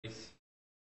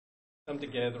come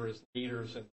together as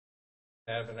leaders and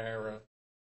have in our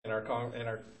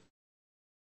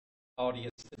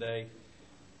audience today.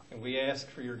 And we ask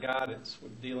for your guidance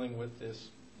with dealing with this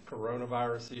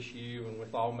coronavirus issue and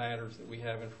with all matters that we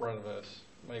have in front of us.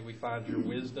 May we find your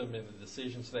wisdom in the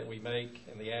decisions that we make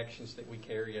and the actions that we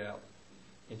carry out.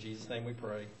 In Jesus' name we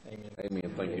pray. Amen.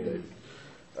 Amen. Thank you, David.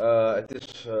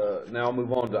 Now I'll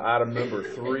move on to item number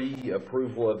 3,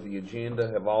 approval of the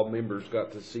agenda. Have all members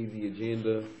got to see the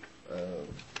agenda?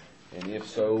 And if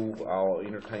so, I'll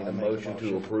entertain a motion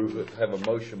to approve it. Have a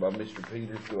motion by Mr.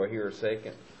 Peters. Do I hear a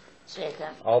second?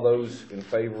 Second. All those in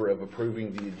favor of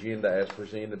approving the agenda as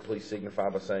presented, please signify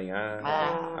by saying aye.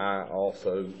 Aye. Aye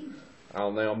also.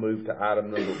 I'll now move to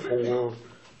item number 4,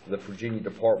 the Virginia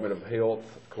Department of Health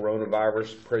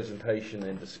coronavirus presentation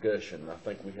and discussion. I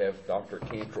think we have Dr.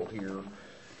 Cantrell here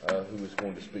who is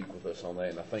going to speak with us on that,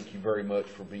 and I thank you very much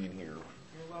for being here.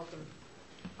 You're welcome.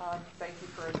 Thank you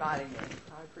for inviting me.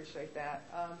 I appreciate that.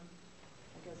 I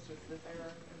guess just this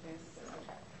era. Okay.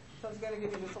 So I was going to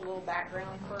give you just a little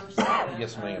background first. And,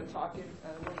 yes, ma'am. Talking a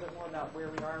little bit more about where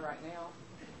we are right now.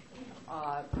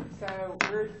 So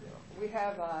we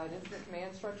have an incident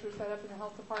command structure set up in the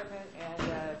health department, and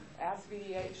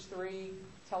AskVDH3,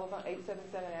 telephone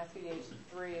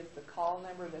 877-AskVDH3 is the call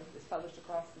number that is published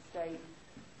across the state.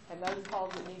 And those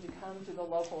calls that need to come to the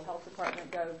local health department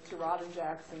go to Robin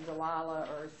Jackson, Delilah,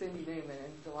 or Cindy Newman.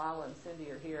 And Delilah and Cindy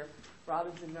are here.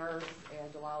 Robin's a nurse,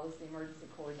 and Delilah's the emergency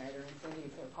coordinator, and Cindy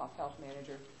is their pop health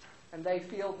manager. And they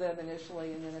field them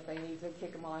initially, and then if they need to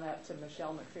kick them on up to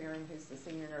Michelle McFerrin, who's the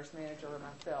senior nurse manager, or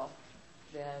myself,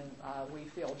 then we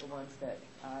field the ones that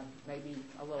may be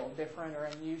a little different or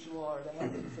unusual, or they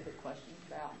have specific questions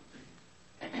about.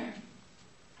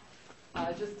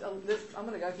 I'm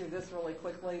going to go through this really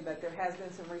quickly, but there has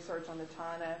been some research on the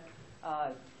China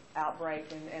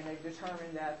outbreak, and they've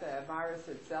determined that the virus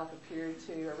itself appeared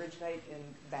to originate in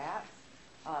bats.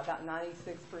 About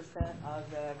 96%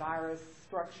 of the virus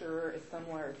structure is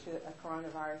similar to a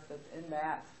coronavirus that's in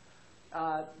bats.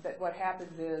 But what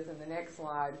happens is, in the next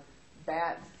slide,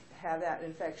 bats have that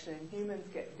infection. Humans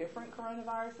get different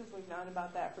coronaviruses. We've known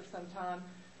about that for some time,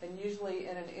 and usually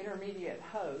in an intermediate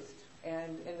host.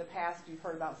 And in the past, you've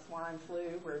heard about swine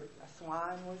flu, where a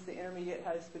swine was the intermediate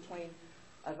host between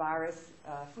a virus,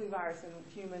 flu virus in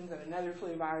humans, and another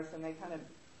flu virus, and they kind of,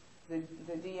 the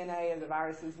DNA of the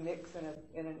viruses mix in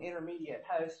an intermediate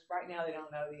host. Right now, they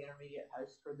don't know the intermediate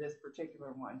host for this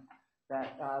particular one,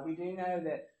 but we do know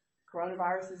that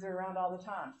coronaviruses are around all the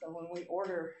time. So when we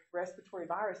order respiratory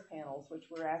virus panels, which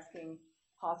we're asking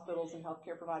hospitals and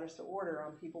healthcare providers to order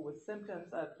on people with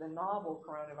symptoms of the novel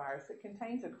coronavirus, it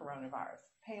contains a coronavirus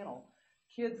panel.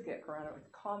 Kids get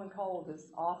coronavirus. Common cold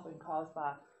is often caused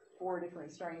by 4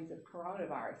 different strains of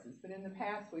coronaviruses. But in the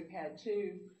past, we've had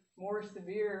 2 more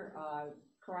severe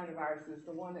coronaviruses.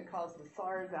 The one that caused the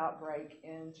SARS outbreak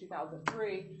in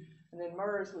 2003, and then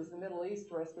MERS was the Middle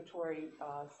East respiratory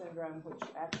syndrome, which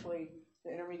actually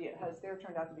the intermediate host there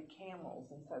turned out to be camels,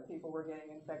 and so people were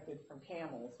getting infected from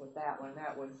camels with that one.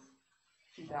 That was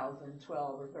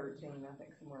 2012 or 13, I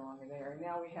think, somewhere along in there. And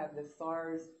now we have this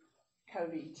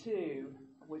SARS-CoV-2,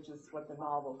 which is what the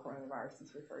novel coronavirus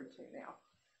is referred to now.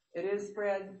 It is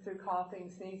spread through coughing,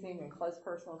 sneezing, and close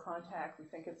personal contact. We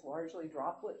think it's largely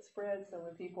droplet spread, so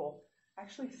when people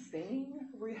actually sing,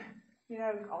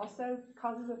 also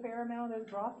causes a fair amount of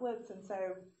droplets. And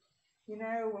so,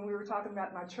 when we were talking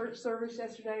about my church service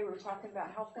yesterday, we were talking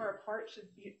about how far apart should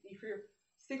be. If you're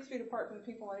 6 feet apart from the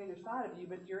people on either side of you,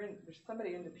 but there's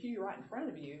somebody in the pew right in front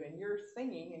of you, and you're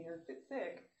singing and you're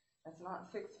sick, that's not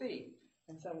 6 feet.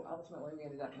 And so ultimately we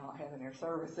ended up not having our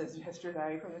services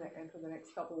yesterday for the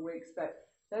next couple of weeks. But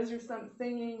those are some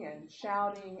singing and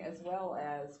shouting, as well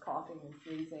as coughing and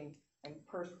sneezing, and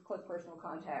close personal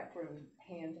contact from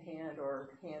hand to hand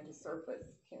or hand to surface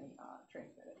can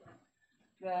transmit it.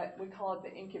 We call it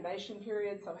the incubation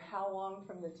period. So how long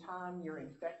from the time you're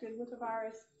infected with the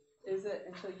virus is it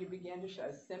until you begin to show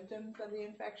symptoms of the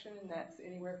infection? And that's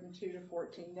anywhere from 2 to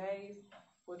 14 days.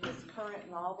 With this current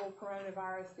novel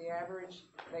coronavirus, the average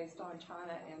based on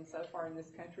China and so far in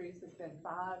this country has been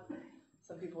 5.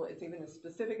 Some people, it's even as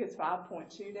specific as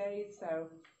 5.2 days. So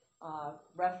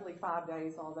roughly 5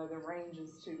 days, although the range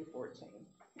is 2 to 14.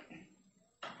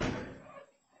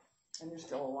 And there's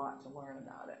still a lot to learn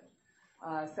about it.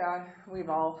 So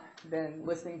we've all been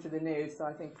listening to the news, so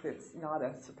I think it's not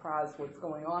a surprise what's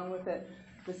going on with it.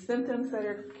 The symptoms that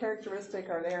are characteristic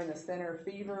are there in the center: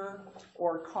 fever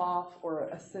or cough or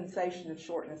a sensation of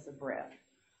shortness of breath.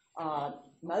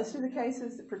 Most of the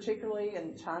cases, particularly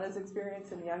in China's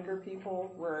experience in younger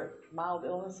people, where mild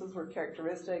illnesses were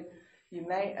characteristic, You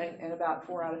may, and about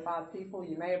 4 out of 5 people,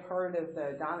 you may have heard of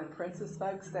the Diamond Princess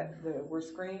folks that were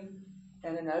screened.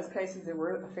 And in those cases, there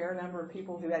were a fair number of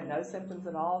people who had no symptoms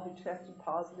at all who tested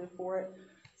positive for it.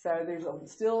 So there's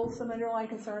still some underlying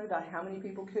concern about how many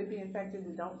people could be infected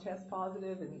who don't test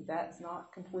positive, and that's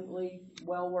not completely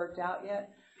well worked out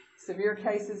yet. Severe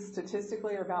cases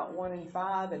statistically are about 1 in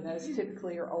 5, and those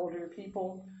typically are older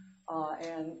people.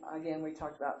 And again, we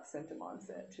talked about symptom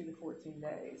onset, 2 to 14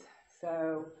 days.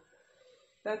 So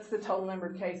that's the total number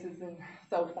of cases in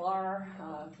so far,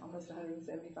 almost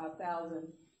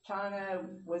 175,000. China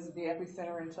was the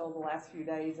epicenter until the last few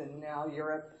days, and now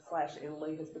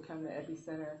Europe/Italy has become the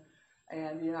epicenter.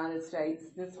 And the United States,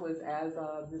 this was as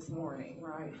of this morning,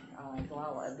 right?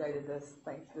 Delilah updated this,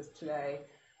 thanks just today.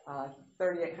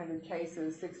 3,800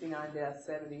 cases, 69 deaths,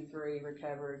 73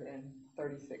 recovered, and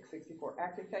 64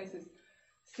 active cases.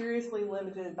 Seriously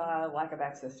limited by lack of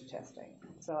access to testing.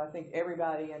 So I think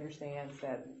everybody understands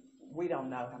that we don't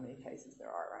know how many cases there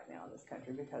are right now in this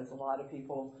country, because a lot of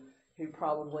people who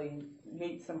probably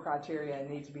meet some criteria and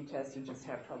need to be tested just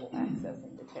have trouble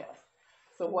accessing the test.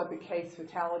 So what the case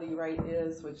fatality rate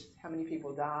is, which how many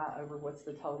people die over what's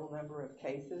the total number of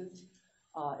cases,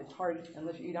 it's hard,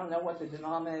 unless you don't know what the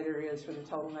denominator is for the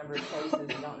total number of cases,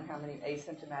 you don't know how many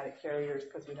asymptomatic carriers,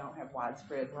 because we don't have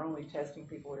widespread. We're only testing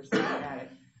people who are symptomatic.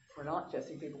 We're not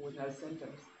testing people with no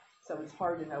symptoms. So it's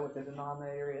hard to know what the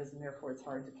denominator is, and therefore it's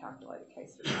hard to calculate a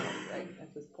case fatality rate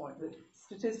at this point. The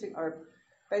statistics are,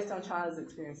 based on China's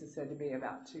experience, is said to be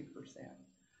about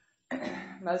 2%.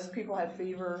 Most people have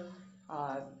fever,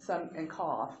 some and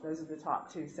cough. Those are the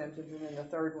top 2 symptoms, and then the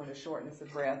third one is shortness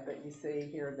of breath. But you see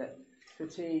here that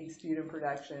fatigue, sputum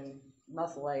production,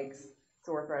 muscle aches,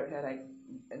 sore throat, headache,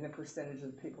 and the percentage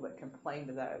of the people that complain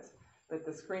to those. But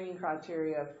the screening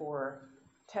criteria for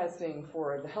testing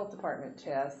for the health department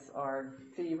tests are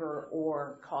fever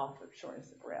or cough or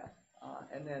shortness of breath,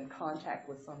 and then contact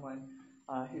with someone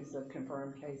who's a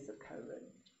confirmed case of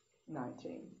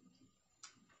COVID-19.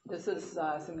 This is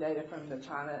some data from the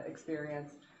China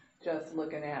experience, just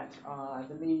looking at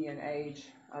the median age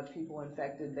of people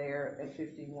infected there at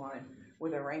 51,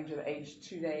 with a range of age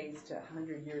 2 days to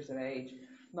 100 years of age.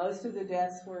 Most of the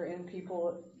deaths were in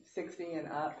people 60 and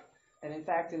up, and in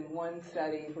fact, in one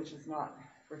study, which is not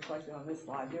reflected on this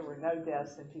slide, there were no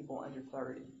deaths in people under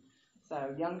 30.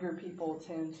 So younger people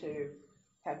tend to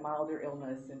have milder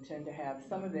illness and tend to have,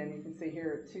 some of them, you can see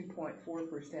here,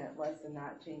 2.4%, less than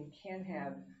 19, can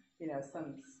have,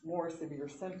 some more severe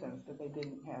symptoms, but they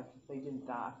didn't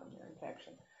die from their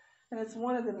infection. And it's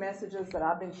one of the messages that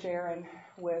I've been sharing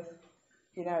with,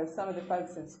 some of the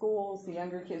folks in schools, the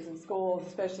younger kids in schools,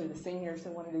 especially the seniors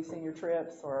who want to do senior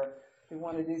trips or who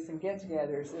want to do some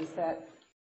get-togethers, is that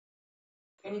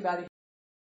anybody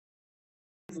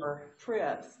or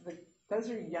trips, those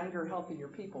are younger, healthier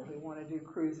people who want to do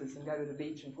cruises and go to the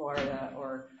beach in Florida,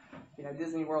 or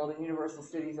Disney World and Universal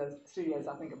Studios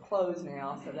I think have closed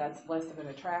now, so that's less of an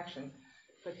attraction.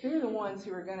 But they're the ones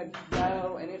who are going to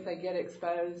go, and if they get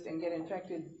exposed and get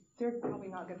infected, they're probably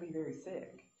not going to be very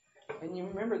sick. And you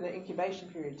remember the incubation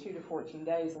period, 2 to 14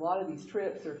 days. A lot of these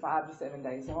trips are 5 to 7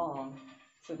 days long.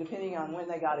 So depending on when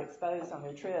they got exposed on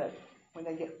their trip, when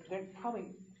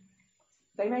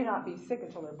they may not be sick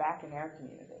until they're back in our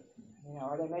community,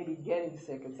 or they may be getting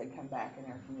sick as they come back in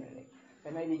our community.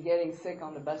 They may be getting sick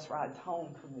on the bus rides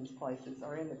home from these places,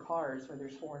 or in the cars where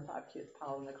there's 4 and 5 kids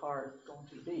piled in the car going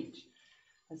to the beach.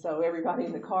 And so everybody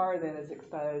in the car then is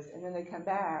exposed, and then they come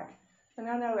back. And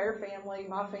I know our family,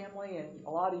 my family, and a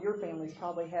lot of your families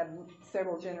probably have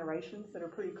several generations that are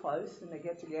pretty close, and they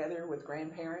get together with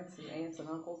grandparents and aunts and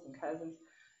uncles and cousins.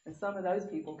 And some of those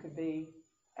people could be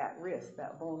at risk,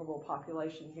 that vulnerable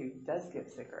population who does get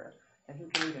sicker and who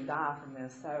can even die from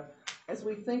this. So as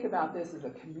we think about this as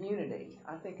a community,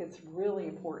 I think it's really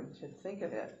important to think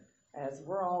of it as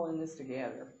we're all in this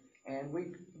together. And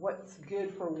what's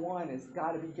good for one has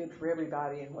got to be good for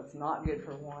everybody, and what's not good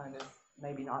for one is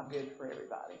maybe not good for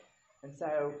everybody. And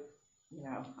so,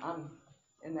 I'm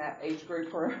in that age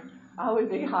group where I would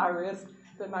be high risk,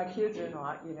 but my kids are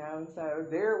not, and so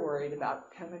they're worried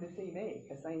about coming to see me,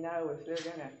 because they know if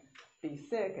they're going to be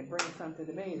sick and bring something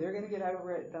to me, they're going to get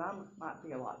over it, but I might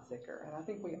be a lot sicker. And I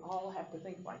think we all have to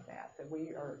think like that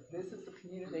this is a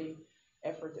community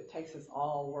effort that takes us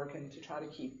all working to try to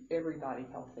keep everybody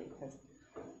healthy. Because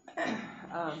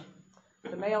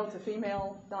the male to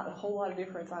female, not a whole lot of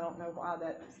difference. I don't know why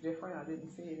that's different. I didn't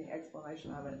see any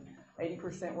explanation of it.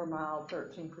 80% were mild,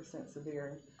 13% severe,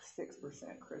 and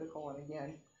 6% critical. And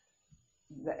again,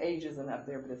 the age isn't up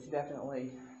there, but it's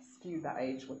definitely skewed by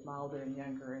age, with milder and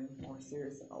younger and more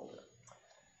serious and older.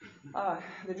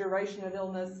 The duration of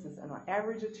illness is an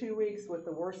average of 2 weeks, with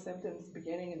the worst symptoms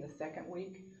beginning in the second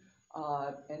week.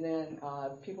 And then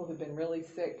people who've been really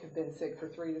sick have been sick for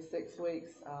 3 to 6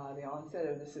 weeks. The onset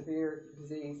of the severe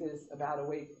disease is about a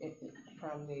week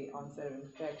from the onset of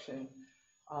infection,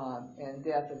 and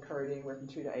death occurred anywhere from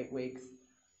 2 to 8 weeks.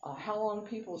 How long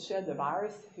people shed the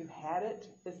virus who've had it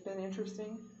has been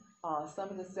interesting. Some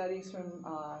of the studies from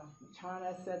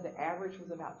China said the average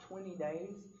was about 20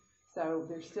 days. So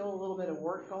there's still a little bit of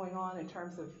work going on in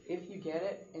terms of if you get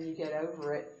it and you get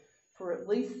over it, for at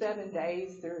least 7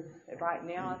 days. Right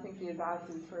now, I think the advice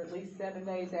is for at least 7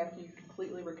 days after you've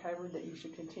completely recovered that you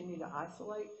should continue to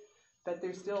isolate. But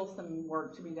there's still some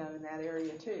work to be done in that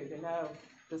area too, to know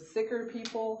the sicker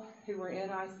people who were in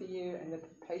ICU and the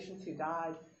patients who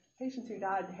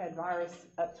died had virus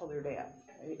up till their death.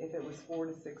 If it was 4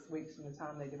 to 6 weeks from the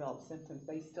time they developed symptoms,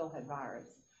 they still had virus.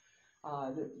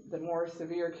 The more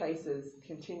severe cases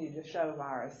continue to show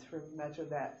virus for much of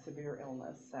that severe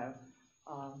illness. So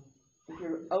if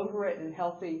you're over it and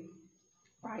healthy,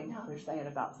 right now they're saying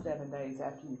about 7 days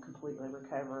after you completely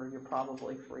recover, you're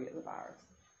probably free of the virus.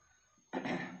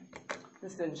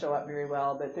 This didn't show up very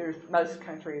well, but there's most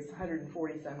countries,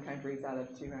 140 some countries out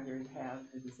of 200 have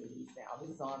the disease now. This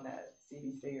is on the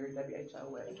CDC or WHO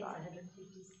website. I think it's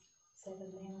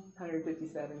 157 now.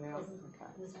 157 now? Okay.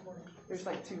 There's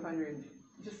like 200,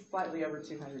 just slightly over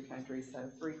 200 countries, so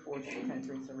 3/4 of the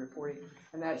countries are reporting.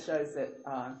 And that shows that,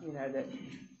 that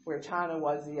where China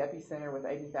was the epicenter with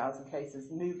 80,000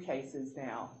 cases, new cases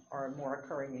now are more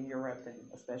occurring in Europe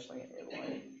and especially in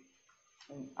Italy.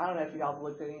 And I don't know if y'all have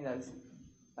looked at any of those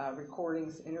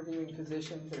recordings interviewing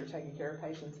physicians that are taking care of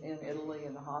patients in Italy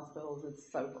in the hospitals.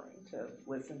 It's sobering to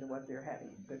listen to what they're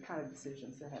having, the kind of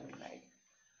decisions they're having to make.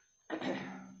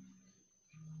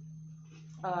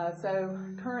 So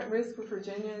current risk for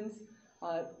Virginians,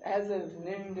 as of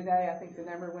noon today, I think the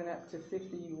number went up to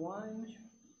 51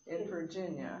 in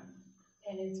Virginia.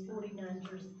 And it's 49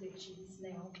 jurisdictions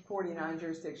now. 49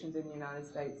 jurisdictions in the United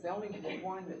States. The only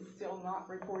one that's still not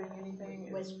reporting anything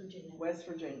is West Virginia. West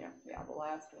Virginia, yeah, the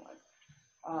last one.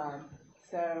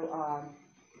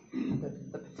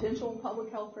 The potential public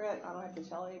health threat, I don't have to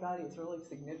tell anybody, it's really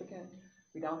significant.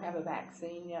 We don't have a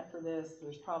vaccine yet for this.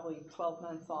 There's probably 12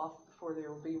 months off before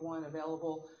there will be one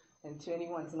available. And to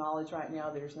anyone's knowledge right now,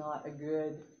 there's not a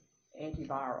good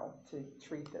antiviral to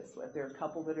treat this with. There are a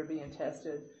couple that are being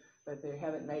tested, but they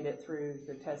haven't made it through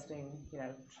the testing,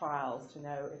 trials to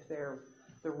know if they're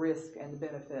the risk and the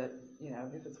benefit,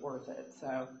 if it's worth it.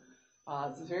 So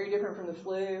it's very different from the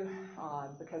flu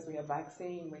because we have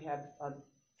vaccine. We have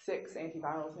 6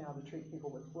 antivirals now to treat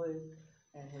people with flu,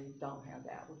 and we don't have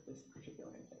that with this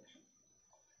particular infection.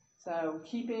 So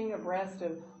keeping abreast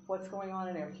of what's going on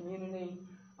in our community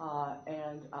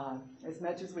and as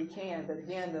much as we can, but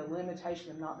again, the limitation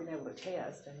of not being able to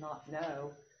test and not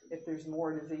know if there's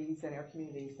more disease in our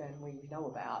communities than we know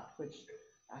about, which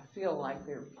I feel like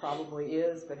there probably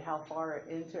is, but how far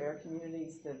into our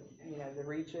communities the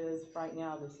reach is right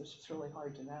now, this is just really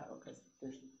hard to know because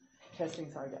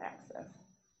testing's hard to access.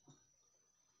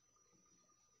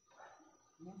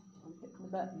 I'm hitting the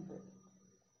button.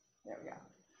 There we go.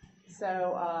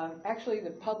 So actually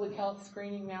the public health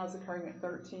screening now is occurring at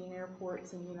 13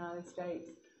 airports in the United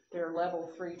States. There are level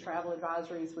 3 travel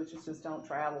advisories, which is just don't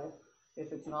travel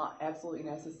if it's not absolutely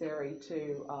necessary,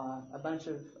 to a bunch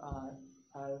of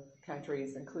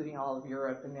countries, including all of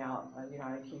Europe, and now the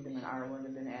United Kingdom and Ireland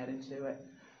have been added to it.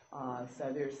 So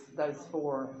there's those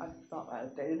 4. I thought I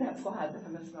updated that slide, but I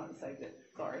must not have saved it.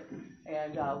 Sorry.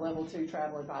 And level 2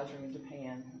 travel advisory in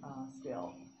Japan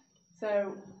still.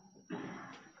 So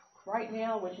right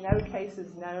now, with no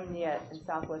cases known yet in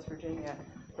Southwest Virginia,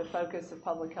 the focus of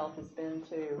public health has been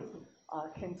to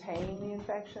contain the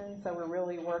infection. So we're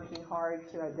really working hard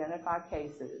to identify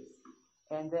cases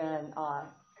and then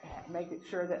make it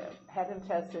sure that have them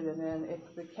tested, and then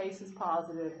if the case is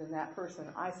positive, then that person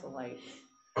isolates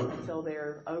until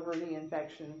they're over the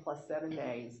infection plus 7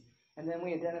 days. And then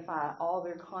we identify all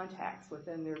their contacts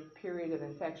within their period of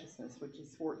infectiousness, which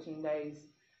is 14 days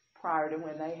prior to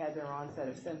when they had their onset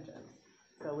of symptoms.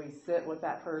 So we sit with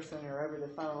that person or over the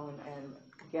phone and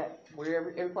get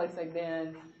every place they've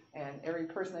been and every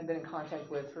person they've been in contact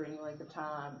with for any length of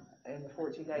time in the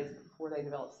 14 days before they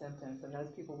develop symptoms, and those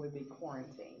people would be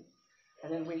quarantined.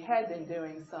 And then we had been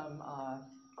doing some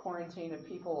quarantine of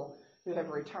people who have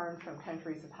returned from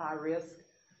countries of high risk,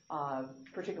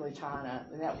 particularly China,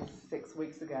 and that was 6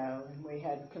 weeks ago. And we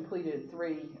had completed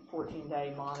 3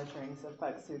 14-day monitorings of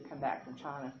folks who had come back from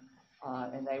China,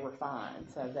 and they were fine.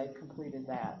 So they completed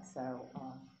that. So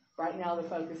Right now, the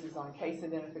focus is on case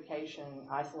identification,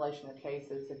 isolation of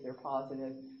cases if they're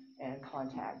positive, and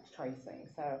contact tracing.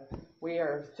 So we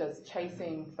are just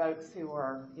chasing folks who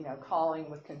are, calling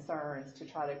with concerns to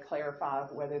try to clarify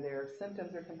whether their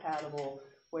symptoms are compatible,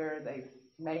 where they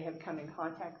may have come in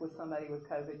contact with somebody with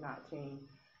COVID-19.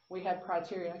 We have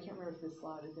criteria, I can't remember if this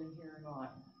slide is in here or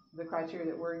not, the criteria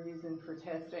that we're using for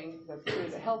testing that's through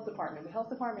the health department. The health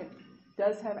department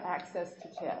does have access to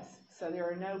tests. So there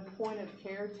are no point of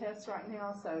care tests right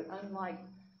now. So unlike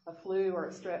a flu or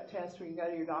a strep test where you go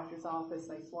to your doctor's office,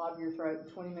 they swab your throat,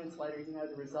 and 20 minutes later you know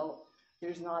the result,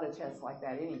 there's not a test like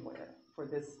that anywhere for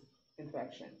this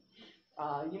infection.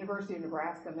 University of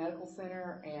Nebraska Medical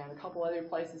Center and a couple other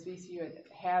places, VCU,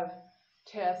 have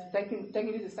tests. They can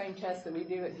do the same test that we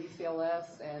do at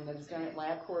DCLS and that is done at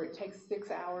LabCorp. It takes 6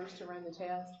 hours to run the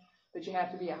test, but you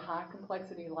have to be a high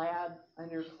complexity lab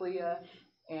under CLIA.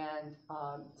 And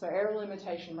so our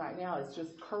limitation right now is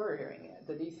just couriering it.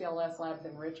 The DCLS lab's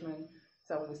in Richmond,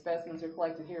 so when the specimens are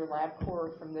collected here,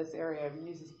 LabCorp from this area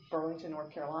uses Burlington,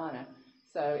 North Carolina.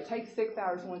 So it takes 6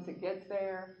 hours once it gets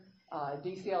there.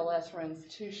 DCLS runs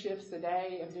 2 shifts a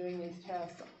day of doing these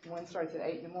tests. One starts at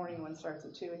 8 in the morning, one starts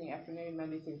at 2 in the afternoon,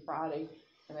 Monday through Friday.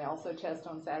 And they also test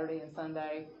on Saturday and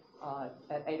Sunday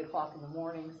at 8 o'clock in the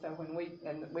morning. So when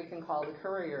we can call the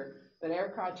courier. But our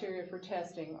criteria for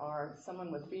testing are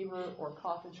someone with fever or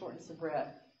cough and shortness of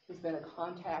breath who's been a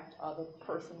contact of a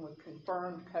person with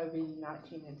confirmed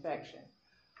COVID-19 infection,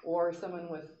 or someone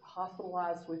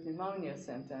hospitalized with pneumonia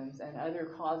symptoms and other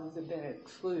causes have been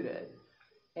excluded,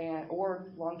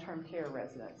 or long-term care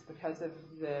residents because of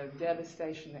the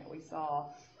devastation that we saw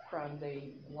from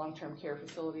the long-term care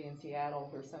facility in Seattle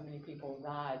where so many people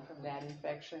died from that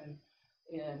infection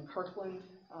in Kirkland,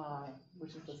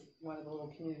 which is one of the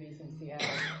little communities in Seattle.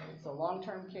 So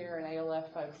long-term care and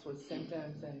ALF folks with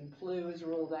symptoms, and flu is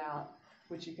ruled out,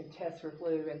 which you can test for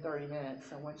flu in 30 minutes.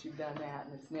 So once you've done that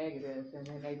and it's negative, then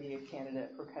they may be a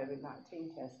candidate for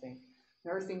COVID-19 testing.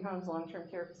 Nursing homes, long-term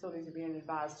care facilities are being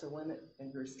advised to limit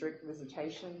and restrict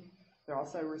visitation. They're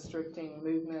also restricting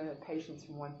movement of patients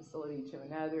from one facility to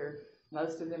another.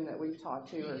 Most of them that we've talked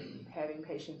to are having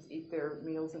patients eat their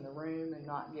meals in the room and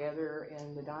not gather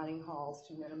in the dining halls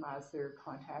to minimize their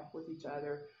contact with each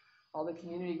other. All the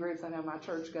community groups, I know my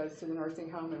church goes to the nursing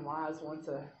home in Wise once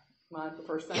a month, the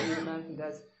first Sunday of the month, and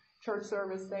does church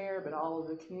service there, but all of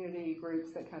the community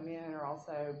groups that come in are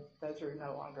also, those are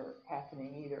no longer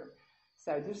happening either.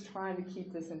 So just trying to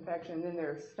keep this infection. And then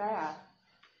there are staff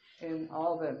in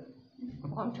all the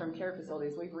long-term care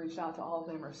facilities. We've reached out to all of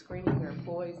them, are screening their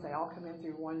employees. They all come in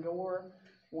through one door,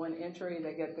 one entry.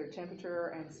 They get their temperature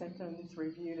and symptoms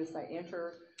reviewed as they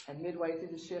enter, and midway through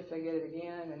the shift they get it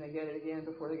again, and they get it again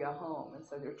before they go home. And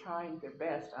so they're trying their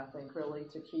best, I think, really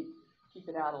to keep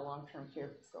it out of long-term care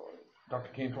facilities.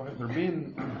 Dr. Cantrell, have there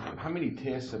been, how many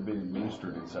tests have been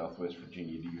administered in Southwest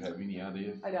Virginia? Do you have any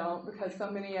idea? I don't, because so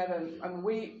many of them,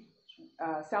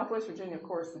 Southwest Virginia, of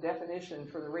course, the definition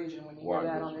for the region, when you hear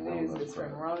that on the news, is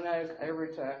from Roanoke over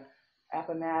to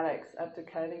Appomattox, up to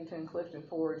Covington, Clifton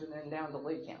Forge, and then down to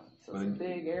Lee County. So it's a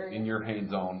big area. In your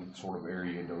hands-on sort of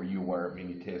area, are you aware of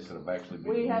any tests that have actually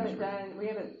been administered?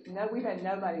 We've had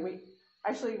nobody.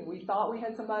 We thought we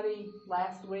had somebody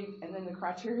last week, and then the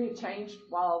criteria changed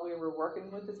while we were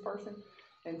working with this person.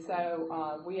 And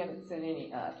so we haven't sent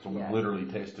any up. So we've literally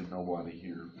tested nobody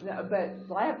here. No, but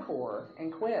LabCorp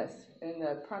and Quest and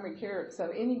the primary care,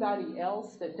 so anybody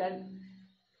else that doesn't,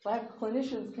 lab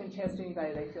clinicians can test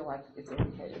anybody they feel like it's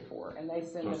indicated for, and they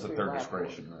send us through LabCorp. So it's at their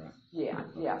discretion, right?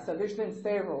 Yeah. So there's been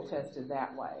several tested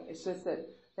that way. It's just that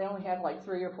they only have like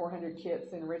 300 or 400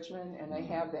 kits in Richmond, and they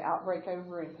have the outbreak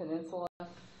over in Peninsula,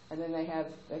 and then they've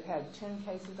had 10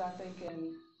 cases, I think,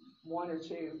 in 1 or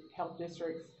 2 health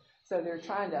districts. So they're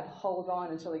trying to hold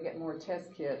on until they get more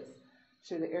test kits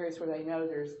to the areas where they know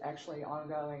there's actually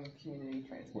ongoing community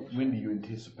transmission. When do you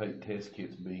anticipate test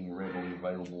kits being readily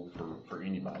available for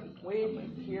anybody? We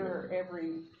hear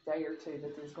every day or two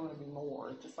that there's going to be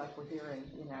more, just like we're hearing,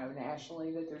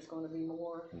 nationally that there's going to be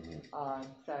more. Mm-hmm.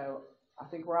 So I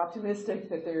think we're optimistic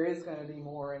that there is going to be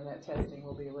more and that testing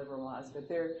will be liberalized. But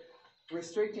they're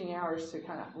restricting hours to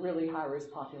kind of really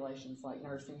high-risk populations like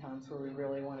nursing homes where we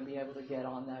really want to be able to get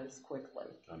on those quickly.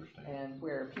 Understand. And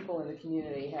where people in the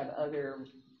community have other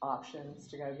options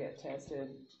to go get tested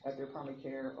at their primary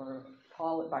care, or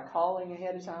call it by calling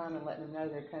ahead of time and letting them know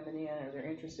they're coming in or they're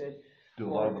interested. Do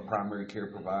a lot of the primary care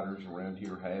providers around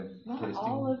here have Not testing?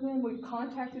 all of them. We've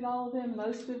contacted all of them.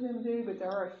 Most of them do, but there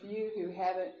are a few who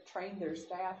haven't trained their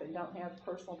staff and don't have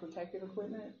personal protective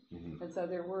equipment. Mm-hmm. And so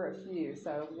there were a few.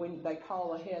 So when they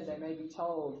call ahead, they may be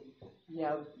told, you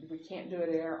know, we can't do it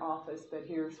at our office, but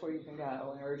here's where you can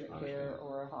go, an urgent care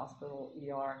or a hospital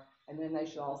ER. And then they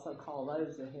should also call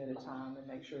those ahead of time and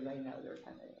make sure they know they're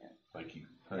coming in. Thank you.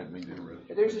 I didn't mean to interrupt.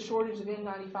 But there's a shortage of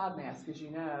N95 masks, as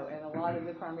you know, and a lot of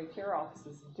the primary care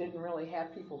offices didn't really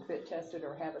have people fit tested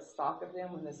or have a stock of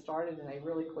them when they started, and they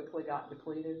really quickly got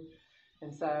depleted.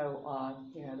 And so,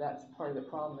 you know, that's part of the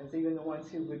problem, is even the ones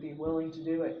who would be willing to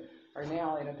do it are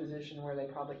now in a position where they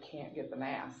probably can't get the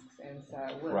masks. And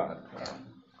so Right.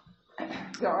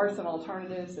 there are some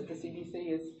alternatives that the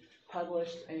CDC has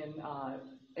published in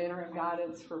interim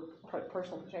guidance for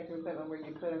personal protective equipment, where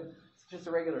you put just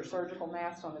a regular surgical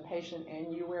mask on the patient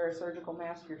and you wear a surgical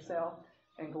mask yourself,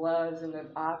 and gloves and the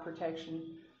eye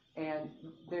protection. And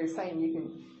they're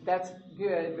saying that's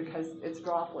good because it's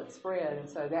droplet spread, and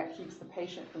so that keeps the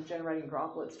patient from generating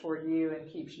droplets toward you and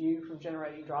keeps you from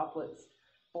generating droplets,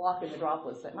 blocking the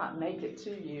droplets that might make it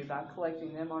to you by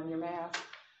collecting them on your mask.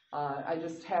 I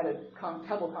just had a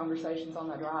couple conversations on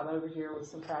my drive over here with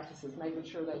some practices, making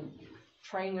sure they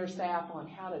train their staff on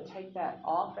how to take that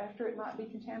off after it might be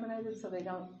contaminated, so they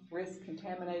don't risk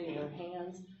contaminating their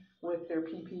hands with their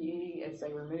PPE as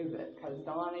they remove it, because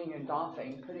donning and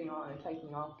doffing, putting on and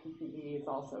taking off PPE is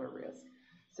also a risk.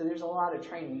 So there's a lot of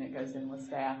training that goes in with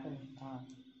staff and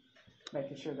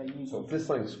making sure they use it. So if this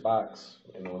thing spikes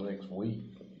in the next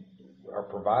week, our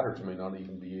providers may not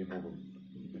even be able to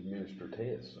administer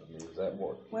tests. I mean, is that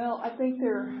what? Well, I think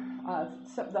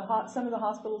some of the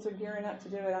hospitals are gearing up to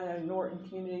do it. I know Norton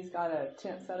Community's got a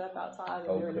tent set up outside,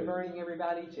 and they're diverting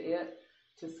everybody to it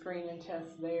to screen and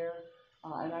test there.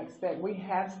 And I expect we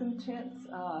have some tents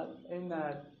in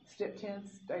the STIP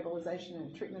tents, stabilization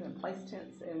and treatment in place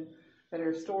tents, that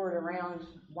are stored around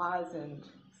Wise and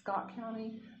Scott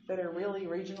County, that are really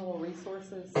regional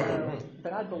resources. So,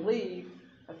 but I believe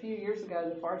a few years ago,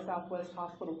 the Far Southwest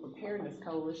Hospital Preparedness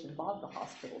Coalition bought the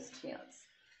hospital's tents.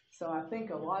 So I think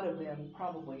a lot of them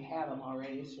probably have them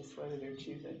already. It's just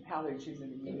how they're choosing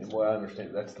to use them. Well, I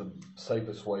understand that's the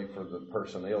safest way for the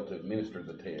personnel to administer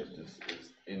the test is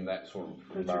in that sort of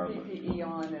Put environment. your PPE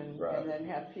on and then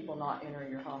have people not enter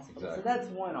your hospital. Exactly. So that's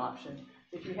one option.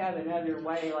 If you have another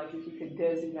way, like if you could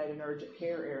designate an urgent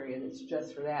care area that's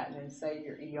just for that, and then save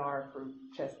your ER for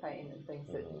chest pain and things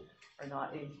that are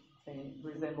not anything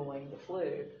resembling the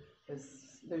flu,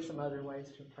 there's some other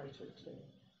ways to approach it too.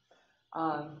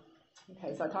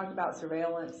 Okay, so I talked about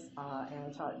surveillance and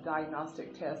I taught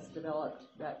diagnostic tests developed.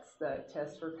 That's the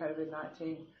test for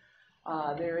COVID-19.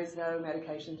 There is no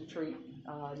medication to treat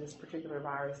this particular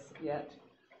virus yet.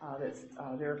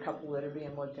 There are a couple that are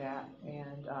being looked at,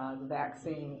 and the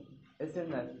vaccine is in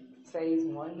the phase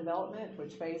 1 development,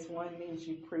 which phase 1 means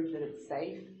you prove that it's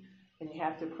safe, and you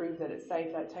have to prove that it's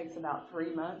safe. That takes about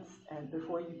 3 months and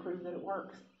before you prove that it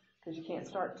works, because you can't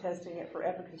start testing it for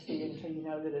efficacy until you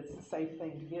know that it's a safe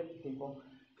thing to give to people.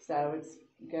 So it's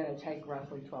going to take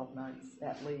roughly 12 months,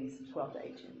 at least 12 to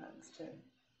 18 months to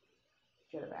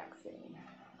get a vaccine.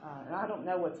 And I don't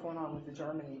know what's going on with the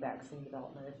Germany vaccine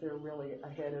development, if they're really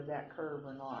ahead of that curve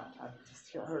or not. I've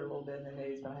just heard a little bit in the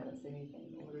news, but I haven't seen anything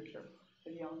in the literature.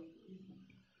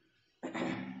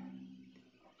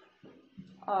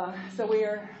 So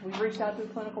we've reached out to the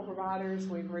clinical providers,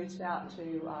 we've reached out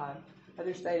to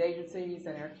other state agencies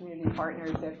and our community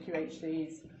partners,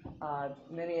 FQHCs.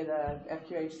 Many of the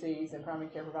FQHCs and primary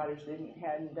care providers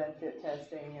hadn't done fit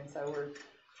testing, and so we're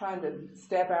trying to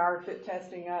step our fit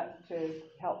testing up to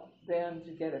help them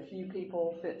to get a few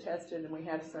people fit tested, and we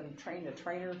have some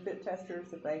train-the-trainer fit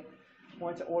testers if they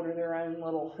want to order their own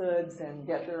little hoods and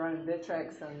get their own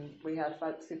Vitrex, and we have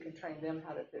folks who can train them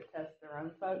how to fit test their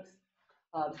own folks.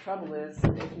 The trouble is,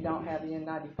 if you don't have the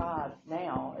N95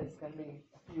 now, it's going to be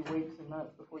a few weeks and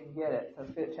months before you get it, so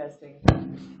fit testing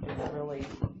is really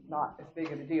not as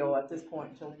big of a deal at this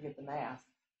point until we get the mask.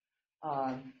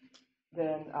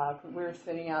 Then we're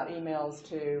sending out emails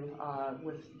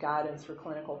with guidance for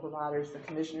clinical providers. The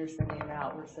commissioner's sending them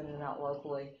out. We're sending them out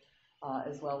locally,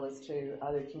 as well as to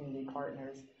other community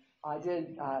partners. I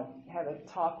did have a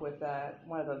talk with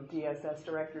one of the DSS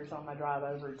directors on my drive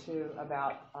over too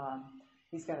about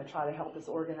he's going to try to help us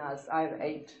organize. I have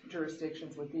 8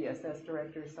 jurisdictions with DSS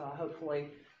directors, so hopefully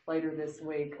later this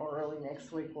week or early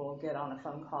next week we'll get on a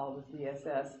phone call with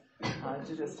DSS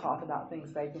to just talk about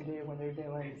things they can do when they're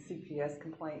doing CPS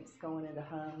complaints going into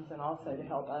homes, and also to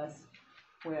help us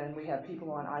when we have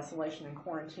people on isolation and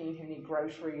quarantine who need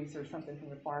groceries or something from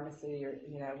the pharmacy, or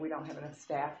we don't have enough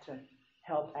staff to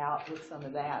help out with some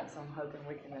of that. So I'm hoping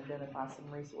we can identify some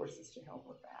resources to help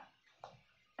with that.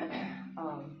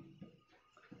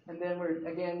 And then we're,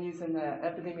 again, using the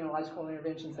epidemiological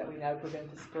interventions that we know prevent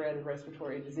the spread of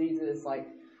respiratory diseases, like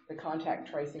the contact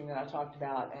tracing that I talked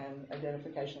about, and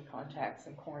identification of contacts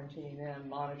and quarantining them,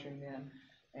 monitoring them,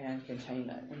 and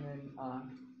containment. And then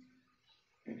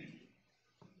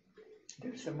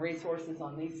there's some resources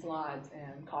on these slides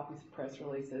and copies of press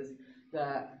releases.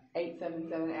 The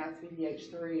 877 Ask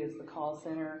VDH3 is the call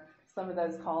center. Some of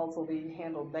those calls will be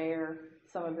handled there.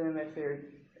 Some of them, if they're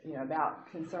about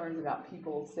concerns about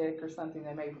people sick or something,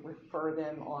 they may refer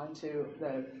them on to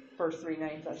the first three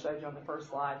names I showed you on the first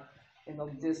slide in the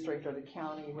district or the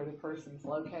county where the person's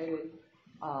located.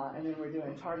 And then we're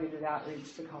doing targeted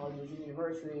outreach to colleges and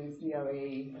universities,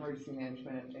 DOE, emergency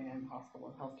management, and hospital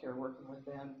and healthcare, working with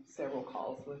them, several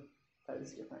calls with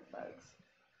those different folks.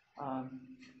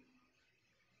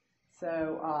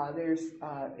 So there's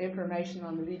information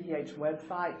on the VDH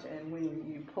website, and when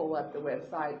you pull up the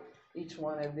website, each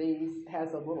one of these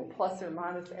has a little plus or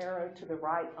minus arrow to the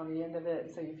right on the end of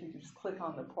it. So if you just click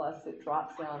on the plus, it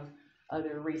drops down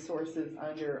other resources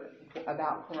under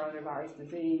about coronavirus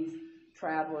disease,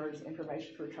 travelers,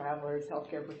 information for travelers,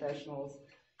 healthcare professionals,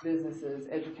 businesses,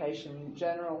 education,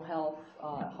 general health,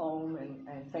 home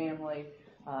and family,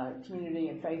 community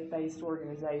and faith-based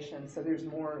organizations. So there's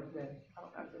more than, I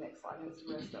don't know if the next slide has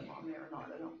the rest of them on there or not.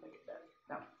 I don't think it does.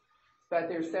 No. But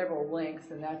there's several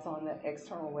links, and that's on the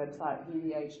external website,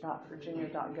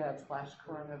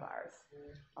 vdh.virginia.gov/coronavirus.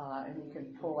 And you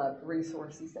can pull up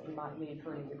resources that you might need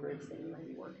for any of the groups that you may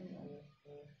be working with.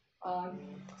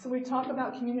 So we talk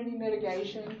about community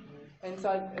mitigation. And so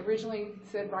I originally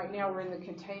said right now we're in the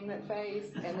containment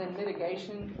phase, and then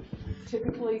mitigation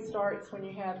typically starts when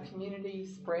you have community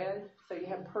spread. So you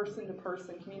have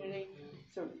person-to-person community,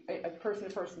 so a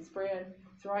person-to-person spread.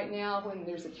 So right now, when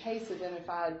there's a case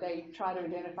identified, they try to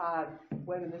identify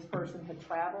whether this person had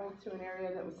traveled to an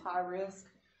area that was high risk,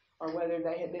 or whether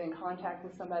they had been in contact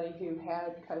with somebody who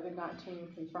had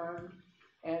COVID-19 confirmed.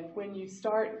 And when you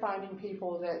start finding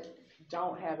people that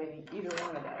don't have either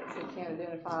one of those, they can't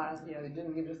identify, they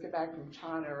didn't just get back from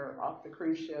China or off the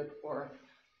cruise ship or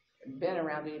been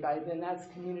around anybody, then that's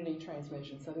community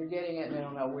transmission. So they're getting it and they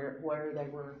don't know where they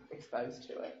were exposed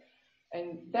to it.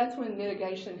 And that's when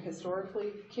mitigation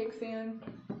historically kicks in.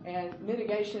 And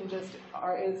mitigation is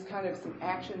kind of some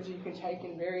actions you can take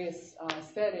in various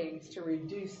settings to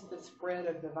reduce the spread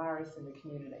of the virus in the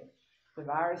community. The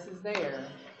virus is there,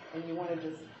 and you want to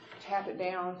just tap it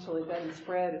down until it doesn't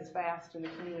spread as fast in the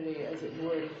community as it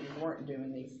would if you weren't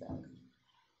doing these things.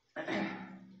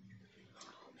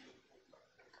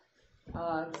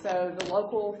 So the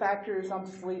local factors, I'll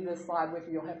just leave this slide with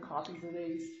you. You'll have copies of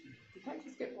these. Did that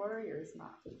just get blurry, or is my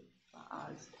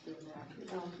eyes doing that?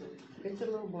 It's a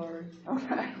little blurry.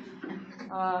 Okay.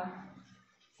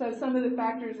 So some of the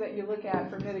factors that you look at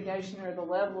for mitigation are the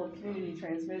level of community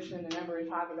transmission, the number and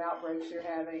type of outbreaks you're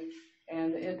having,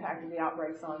 and the impact of the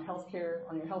outbreaks on healthcare,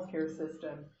 on your healthcare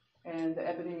system, and the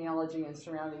epidemiology and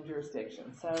surrounding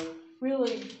jurisdictions. So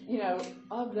really,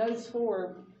 of those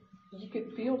four, you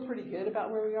could feel pretty good about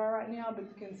where we are right now, but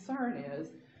the concern is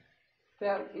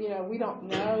that, we don't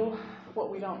know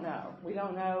what we don't know. We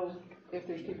don't know if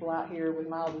there's people out here with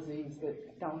mild disease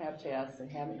that don't have tests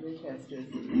and haven't been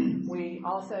tested. We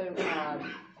also,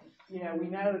 we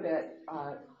know that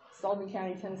Sullivan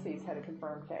County, Tennessee has had a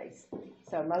confirmed case.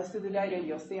 So most of the data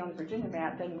you'll see on the Virginia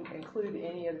map doesn't include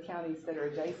any of the counties that are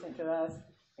adjacent to us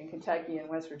in Kentucky and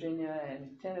West Virginia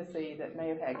and Tennessee that may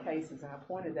have had cases. And I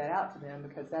pointed that out to them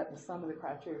because that was some of the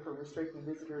criteria for restricting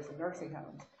visitors in nursing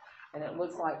homes. And it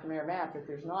looks like from their map that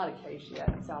there's not a case yet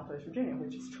in Southwest Virginia,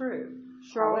 which is true.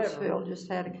 Charlottesville just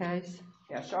had a case.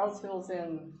 Yeah, Charlottesville's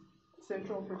in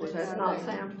Central Virginia. That's not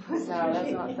Southwest. No,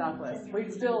 that's not Southwest. We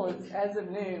still, as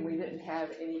of noon, we didn't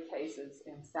have any cases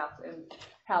in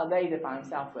how they define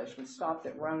Southwest, which stops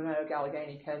at Roanoke,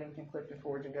 Allegheny, Covington, Clifton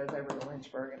Forge, and goes over to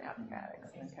Lynchburg and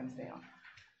Appomattox, and then comes down.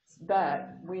 But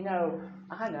we know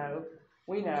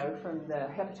from the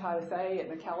hepatitis A at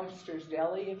McAllister's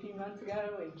Deli a few months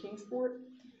ago in Kingsport,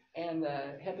 and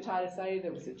the hepatitis A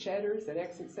that was at Cheddar's at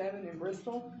Exit 7 in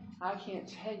Bristol, I can't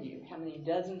tell you how many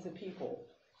dozens of people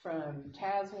from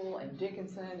Tazewell and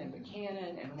Dickinson and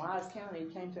Buchanan and Wise County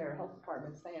came to our health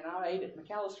department saying, I ate at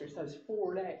McAllister's those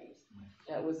 4 days.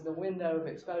 That was the window of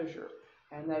exposure.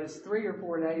 And those 3 or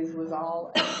 4 days was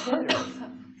all at Cheddar's.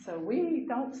 So we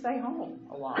don't stay home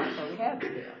a lot, or we have to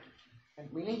do. And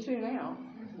we need to now.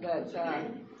 But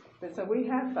so we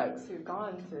have folks who've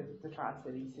gone to the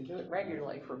Tri-Cities who do it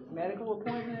regularly for medical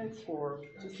appointments, for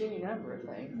just any number of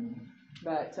things.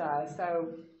 But so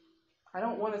I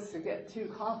don't want us to get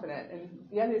too confident. And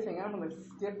the other thing, I'm going to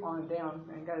skip on down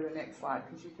and go to the next slide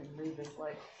because you can read this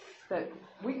later, that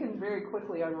we can very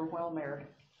quickly overwhelm our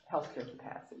healthcare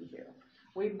capacity here.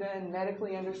 We've been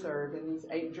medically underserved in these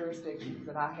 8 jurisdictions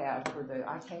that I have.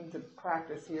 I came to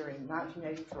practice here in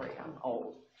 1983. I'm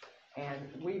old.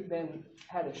 And we've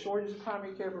had a shortage of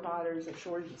primary care providers, a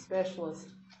shortage of specialists.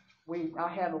 I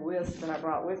have a list that I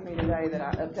brought with me today that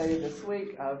I updated this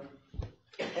week of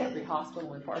every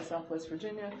hospital in far southwest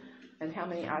Virginia and how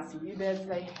many ICU beds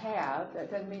they have.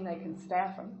 That doesn't mean they can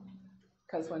staff them,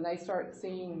 because when they start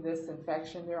seeing this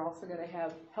infection, they're also going to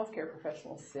have healthcare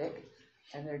professionals sick,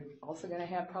 and they're also going to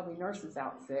have probably nurses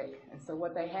out sick. And so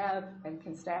what they have and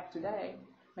can staff today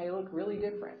may look really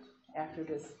different after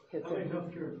this hits. How many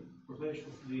healthcare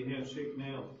professionals do you have sick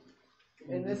now?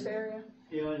 In this area?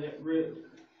 Yeah, in that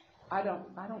I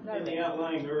don't know. in the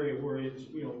outlying area where it's,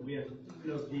 we have,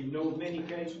 do you know of many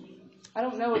cases? I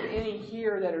don't know of any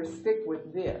here that are sick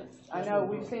with this. I know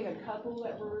we've seen a couple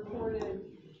that were reported,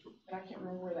 and I can't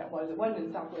remember where that was. It wasn't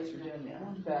in Southwest Virginia,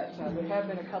 but there have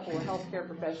been a couple of healthcare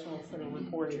professionals that are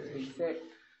reported to be sick.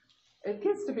 It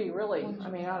gets to be really,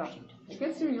 it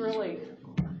gets to be really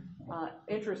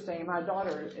interesting. My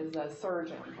daughter is a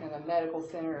surgeon in a medical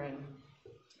center in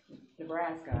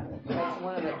Nebraska. That's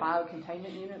one of the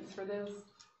biocontainment units for this.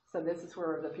 So this is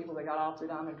where the people that got off the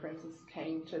Diamond Princess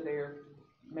came to their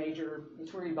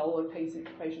it's where Ebola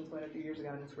patients went a few years ago,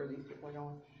 and it's where these people are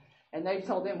going. And they've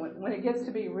told them when it gets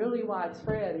to be really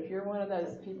widespread, if you're one of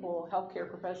those people, healthcare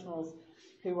professionals,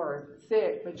 who are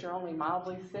sick, but you're only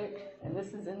mildly sick, and this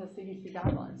is in the CDC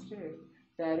guidelines too,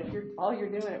 that if all you're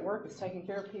doing at work is taking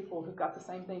care of people who've got the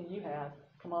same thing you have,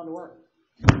 come on to work.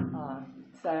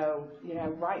 So,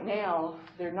 right now,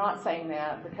 they're not saying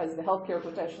that because the healthcare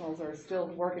professionals are still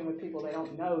working with people they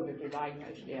don't know that they're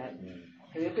diagnosed yet.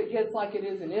 But if it gets like it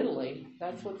is in Italy,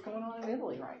 that's what's going on in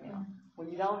Italy right now. When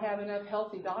you don't have enough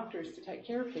healthy doctors to take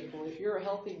care of people, if you're a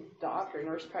healthy doctor,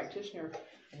 nurse practitioner,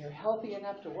 and you're healthy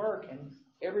enough to work, and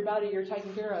everybody you're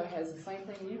taking care of has the same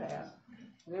thing you have,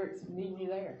 they're needing you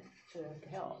there to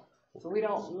help. So we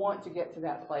don't want to get to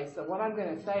that place. So what I'm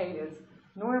going to say is,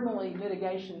 normally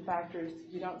mitigation factors,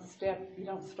 you don't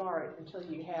start until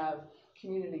you have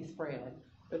community spread.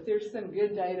 But there's some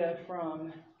good data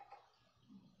from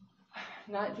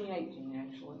 1918,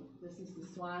 actually. This is the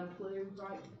swine flu,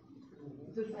 right?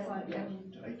 Is this the swine? Yeah.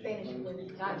 Spanish flu.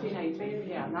 1918,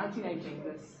 yeah, 1918.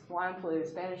 The swine flu,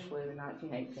 Spanish flu in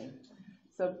 1918.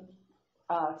 So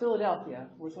Philadelphia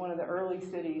was one of the early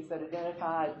cities that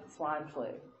identified swine flu.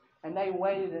 And they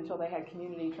waited until they had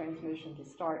community transmission to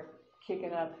start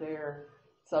kicking up their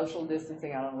social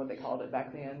distancing. I don't know what they called it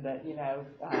back then, but,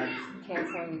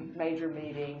 canceling major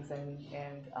meetings and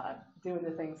doing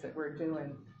the things that we're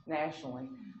doing nationally.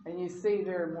 And you see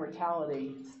their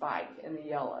mortality spike in the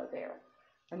yellow there.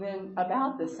 And then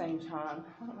about the same time,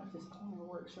 I don't know if this pointer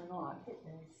works or not.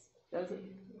 Does it?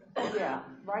 Yeah,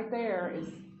 right there is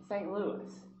St.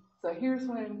 Louis. So here's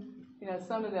when,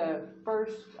 some of the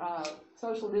first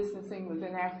social distancing was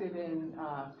enacted in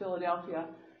Philadelphia,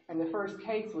 and the first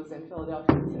case was in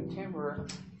Philadelphia on September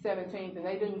 17th, and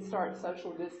they didn't start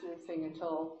social distancing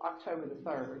until October the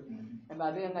 3rd. And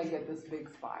by then they get this big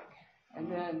spike.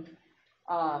 And then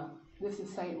this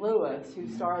is St. Louis, who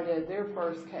started their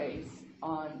first case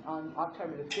on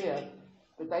October the 5th,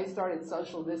 but they started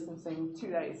social distancing 2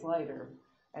 days later.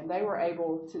 And they were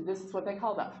able to, this is what they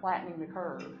call that flattening the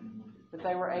curve, that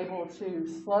they were able to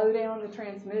slow down the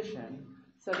transmission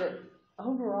so that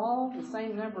overall the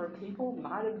same number of people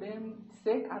might have been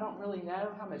sick. I don't really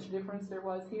know how much difference there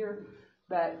was here,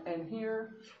 but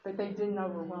they didn't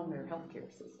overwhelm their healthcare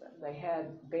system. They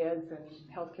had beds and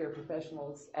healthcare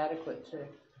professionals adequate to,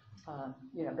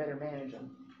 better manage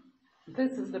them.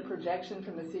 This is the projection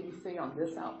from the CDC on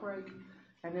this outbreak,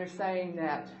 and they're saying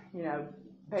that,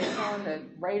 based on the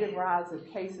rate of rise of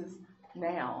cases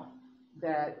now,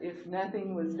 that if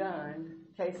nothing was done,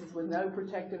 cases with no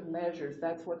protective measures,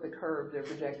 that's what the curve they're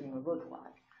projecting would look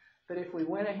like. But if we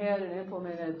went ahead and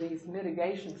implemented these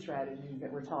mitigation strategies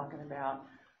that we're talking about,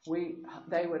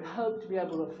 they would hope to be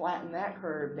able to flatten that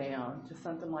curve down to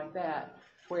something like that,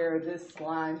 where this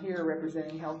line here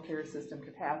representing healthcare system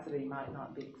capacity might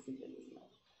not be exceeded as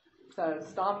much. So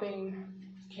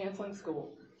canceling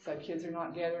school. So kids are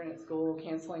not gathering at school,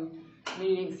 canceling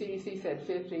meetings. CDC said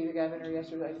 50. The governor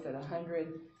yesterday said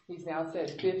 100. He's now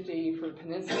said 50 for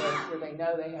peninsulas where they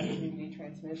know they have community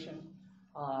transmission.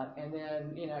 And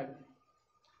then,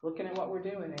 looking at what we're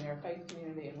doing in our faith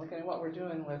community and looking at what we're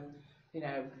doing with,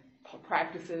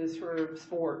 practices for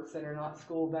sports that are not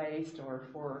school-based or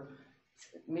for,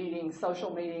 meetings,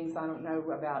 social meetings, I don't know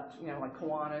about, like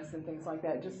Kiwanis and things like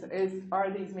that. Are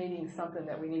these meetings something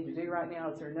that we need to do right now?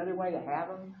 Is there another way to have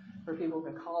them for people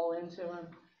to call into them?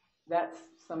 That's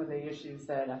some of the issues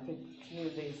that I think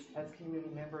communities, as community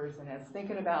members and as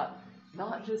thinking about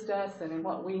not just us and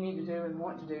what we need to do and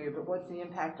want to do, but what's the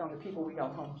impact on the people we go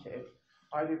home to?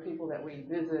 Are there people that we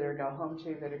visit or go home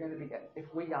to that are going to be, if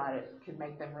we got it, could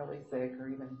make them really sick or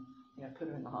even, put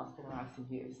them in the hospital or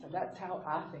ICU? So that's how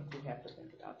I think we have to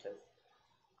think about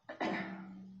this.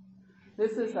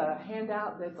 This is a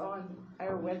handout that's on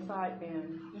our website,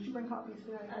 and did you bring copies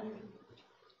today?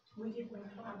 We did bring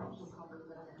files.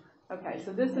 Okay,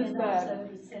 so this is And the... also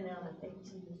we sent out a thing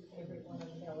to everyone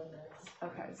in mailing notes.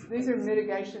 Okay, so these are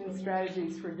mitigation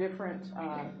strategies for different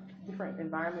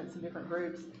environments and different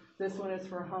groups. This one is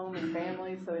for home and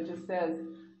family, so it just says,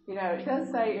 it does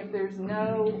say if there's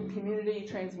no community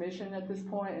transmission at this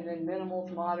point, and then minimal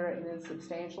to moderate, and then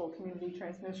substantial community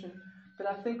transmission. But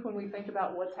I think when we think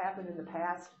about what's happened in the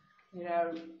past,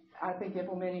 I think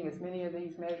implementing as many of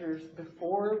these measures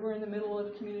before we're in the middle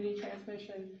of community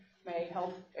transmission may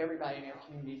help everybody in our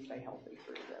community stay healthy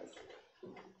through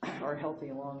this, or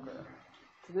healthy longer.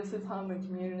 So this is home and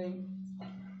community,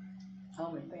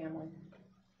 home and family.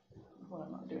 What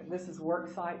am I doing? This is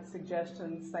work site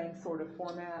suggestions, same sort of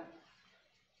format.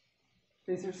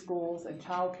 These are schools and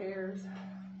child cares.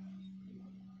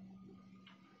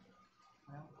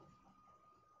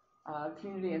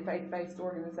 Community and faith-based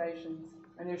organizations.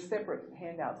 And there's separate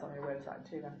handouts on your website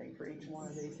too, I think, for each one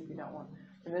of these if you don't want.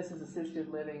 And this is assisted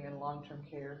living and long-term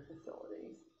care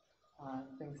facilities.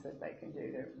 Things that they can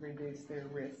do to reduce their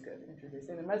risk of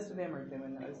introducing. And most of them are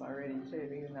doing those already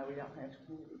too, even though we don't have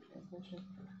community transmission.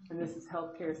 And this is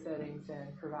healthcare settings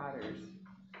and providers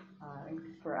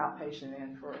for outpatient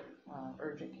and for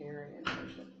urgent care and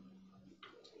inpatient.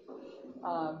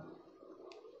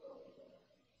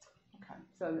 Okay,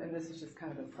 so, and this is just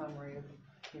kind of a summary of,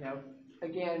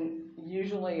 again,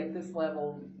 usually at this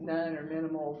level, none or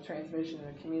minimal transmission in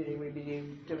the community, we'd be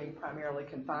doing primarily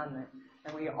confinement.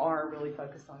 And we are really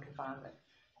focused on confinement.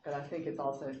 But I think it's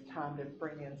also time to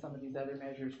bring in some of these other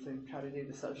measures to try to do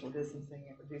the social distancing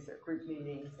and reduce our group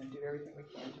meetings and do everything we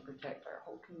can to protect our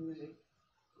whole community.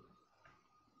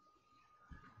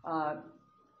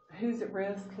 Who's at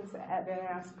risk has been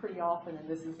asked pretty often, and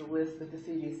this is a list of the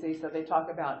CDC. So they talk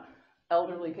about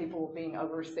elderly people being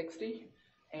over 60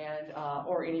 and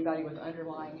or anybody with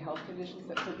underlying health conditions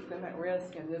that puts them at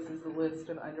risk, and this is the list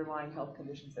of underlying health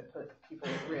conditions that put people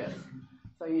at risk.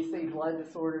 So you see blood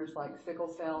disorders like sickle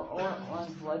cell or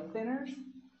on blood thinners,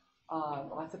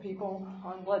 lots of people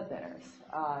on blood thinners.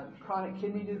 Chronic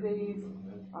kidney disease,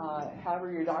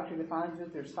 however your doctor defines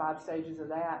it, there's 5 stages of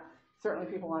that.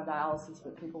 Certainly people on dialysis,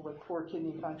 but people with poor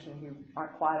kidney function who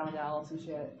aren't quite on dialysis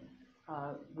yet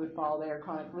would fall there.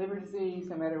 Chronic liver disease,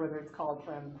 no matter whether it's caused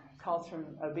from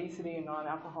obesity and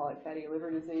non-alcoholic fatty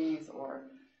liver disease or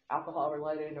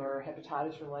alcohol-related or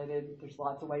hepatitis-related. There's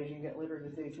lots of ways you can get liver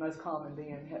disease, most common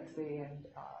being hep C and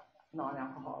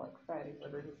non-alcoholic fatty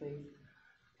liver disease.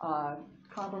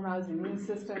 Compromised immune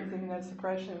systems,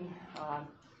 immunosuppression.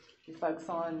 You folks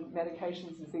on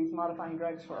medications, disease-modifying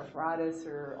drugs for arthritis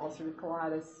or ulcerative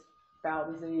colitis,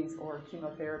 bowel disease, or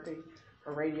chemotherapy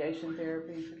or radiation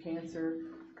therapy for cancer.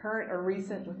 Current or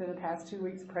recent, within the past 2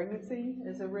 weeks, pregnancy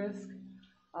is a risk.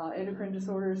 Endocrine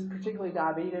disorders, particularly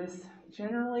diabetes.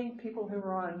 Generally, people who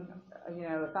are on,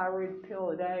 a thyroid pill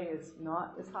a day is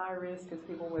not as high risk as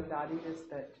people with diabetes,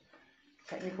 but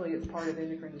technically it's part of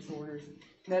endocrine disorders.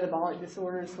 Metabolic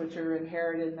disorders, which are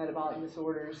inherited metabolic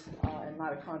disorders, and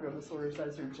mitochondrial disorders,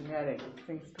 those are genetic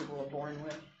things people are born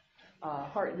with.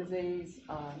 Heart disease,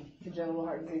 congenital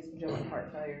heart disease, congenital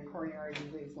heart failure, coronary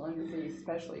disease, lung disease,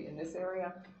 especially in this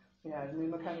area.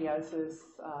 Pneumoconiosis,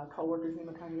 co-workers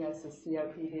pneumoconiosis,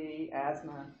 COPD,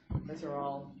 asthma, those are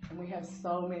all, and we have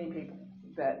so many people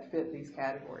that fit these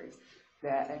categories.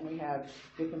 And we have,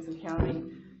 Dickinson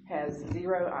County has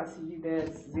 0 ICU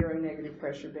beds, 0 negative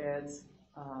pressure beds,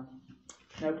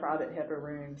 no private HEPA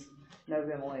rooms, no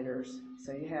ventilators.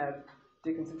 So you have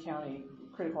Dickinson County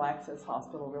Critical Access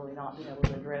Hospital really not being able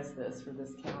to address this for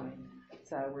this county.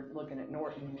 So we're looking at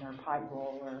Norton or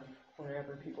Pikeville or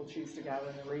wherever people choose to go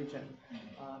in the region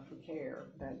for care.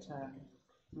 But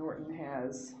Norton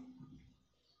has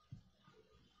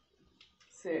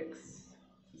 6,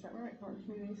 is that right, Norton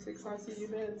Community, 6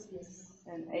 ICU beds? Yes.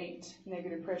 And 8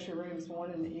 negative pressure rooms,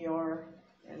 1 in the ER,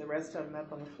 and the rest of them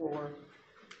up on the floor.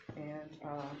 And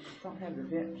don't have the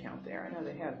vent count there. I know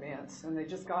they have vents, and they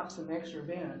just got some extra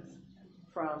vents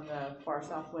from the far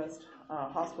southwest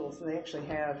hospital, so they actually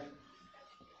have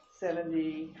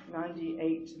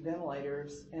 98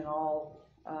 ventilators in all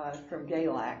from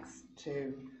Galax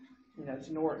to,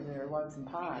 to Norton or Lonesome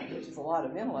Pine, which is a lot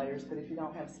of ventilators, but if you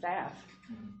don't have staff,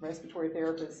 respiratory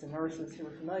therapists and nurses who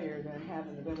are familiar, then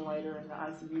having the ventilator and the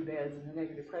ICU beds and the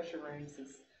negative pressure rooms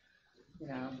is,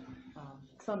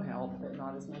 some help, but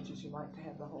not as much as you like to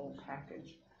have the whole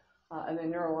package. And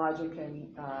then neurologic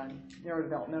and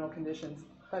neurodevelopmental conditions.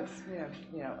 Folks,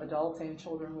 adults and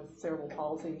children with cerebral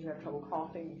palsy who have trouble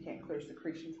coughing, you can't clear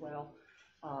secretions well.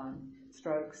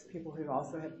 Strokes, people who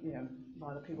also have, a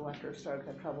lot of people after a stroke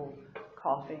have trouble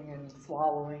coughing and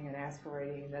swallowing and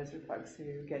aspirating, and those are folks who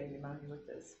are getting pneumonia with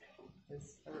this.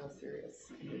 It's a real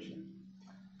serious condition.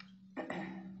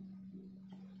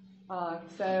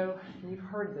 So you've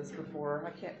heard this before. I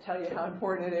can't tell you how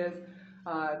important it is.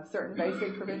 Certain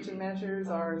basic prevention measures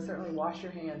are certainly wash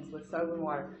your hands with soap and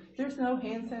water. There's no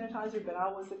hand sanitizer, but I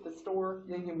was at the store,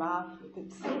 you can buy,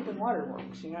 soap and water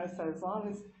works,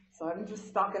 so I'm just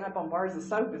stocking up on bars of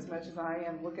soap as much as I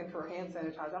am looking for hand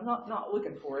sanitizer. I'm not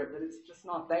looking for it, but it's just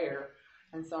not there.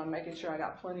 And so I'm making sure I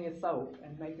got plenty of soap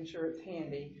and making sure it's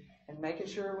handy and making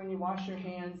sure when you wash your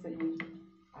hands that you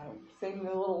sing the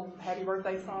little happy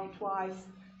birthday song twice,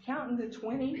 counting to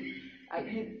 20.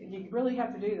 You really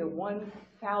have to do the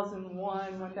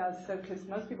 1001, so because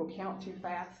most people count too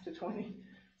fast to 20.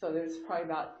 So there's probably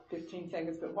about 15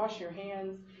 seconds, but wash your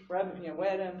hands, rub them,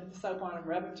 wet them, put the soap on them,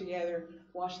 rub them together,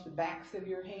 wash the backs of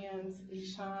your hands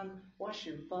each time, wash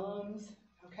your thumbs,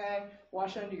 okay?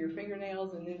 Wash under your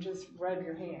fingernails and then just rub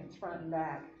your hands front and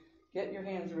back. Get your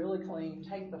hands really clean,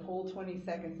 take the full 20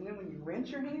 seconds, and then when you rinse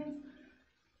your hands,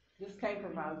 this came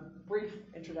from my brief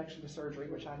introduction to surgery,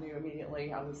 which I knew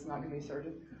immediately I was not going to be a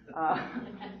surgeon,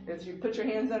 is you put your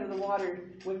hands under the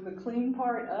water with the clean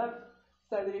part up,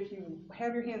 so that if you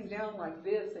have your hands down like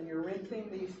this and you're rinsing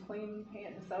these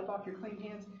soap off your clean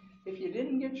hands, if you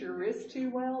didn't get your wrist too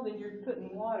well, then you're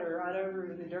putting water right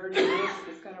over the dirty wrist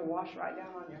that's going to wash right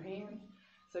down on your hands.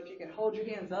 So if you can hold your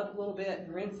hands up a little bit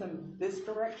and rinse them this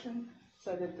direction,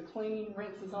 so that the clean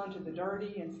rinses onto the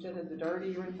dirty instead of the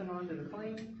dirty rinsing onto the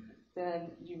clean,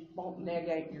 then you won't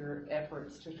negate your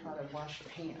efforts to try to wash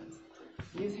your hands.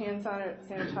 Use hand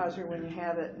sanitizer when you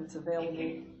have it and it's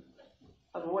available.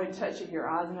 Avoid touching your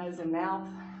eyes, nose, and mouth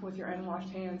with your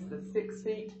unwashed hands. The 6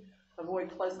 feet. Avoid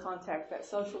close contact. That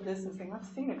social distancing. I've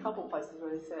seen a couple places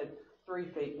where they said 3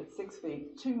 feet, but 6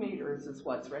 feet. 2 meters is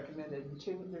what's recommended.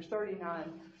 There's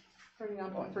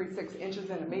 39.36 inches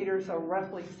in a meter, so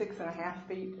roughly 6.5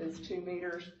 feet is 2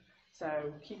 meters.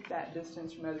 So keep that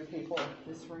distance from other people.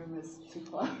 This room is too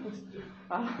close.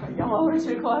 Y'all are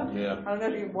too close. Yeah. I don't know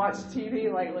if you've watched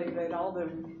TV lately, but all the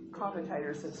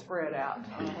commentators have spread out.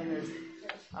 And there's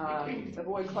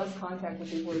avoid close contact with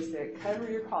people who are sick.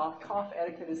 Cover your cough. Cough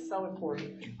etiquette is so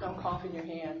important. Don't cough in your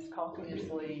hands. Cough in your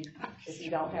sleeve. If you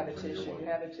don't have a tissue,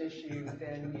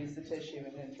 then use the tissue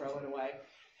and then throw it away.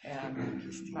 And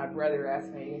my brother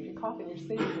asked me, if you cough in your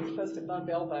sleeve, you're supposed to bump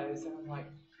elbows. And I'm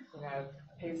like,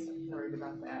 he's worried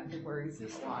about that. He worries a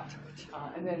lot.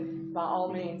 And then, by all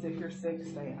means, if you're sick,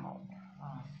 stay at home.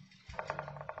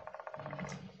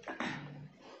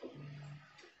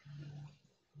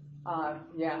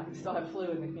 We still have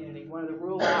flu in the community. One of the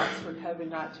rule outs for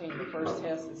COVID-19, the first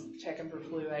test is checking for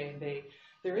flu A and B.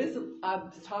 I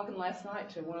was talking last night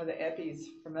to one of the EPIs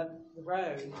from up the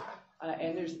road,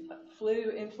 and there's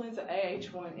influenza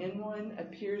AH1N1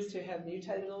 appears to have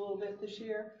mutated a little bit this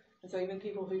year. And so even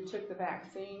people who took the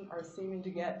vaccine are seeming to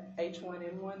get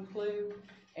H1N1 flu.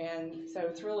 And so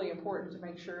it's really important to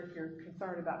make sure if you're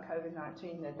concerned about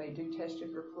COVID-19 that they do test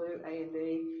you for flu A and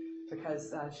B,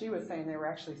 because she was saying they were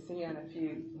actually seeing a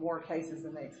few more cases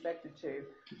than they expected to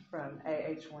from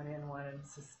AH1N1 and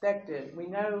suspected. We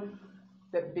know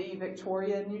that B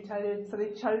Victoria mutated, so they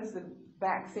chose the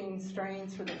vaccine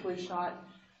strains for the flu shot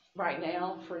right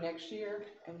now for next year.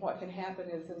 And what can happen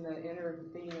is in the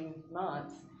intervening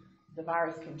months, the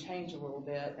virus can change a little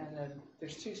bit, and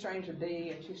there's 2 strains of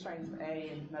B and 2 strains of A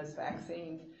in most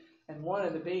vaccines, and one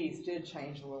of the Bs did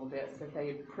change a little bit, so they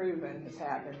had proven this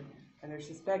happened, and they're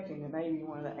suspecting that maybe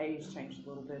one of the A's changed a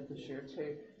little bit this year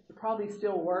too. It probably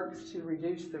still works to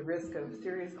reduce the risk of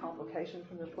serious complications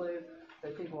from the flu,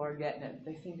 but people are getting it.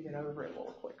 They seem to get over it a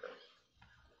little quicker.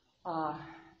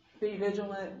 Be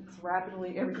vigilant.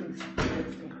 Everything's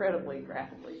incredibly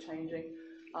rapidly changing.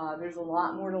 There's a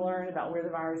lot more to learn about where the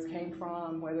virus came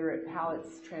from, how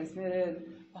it's transmitted,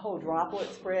 the whole droplet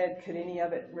spread. Could any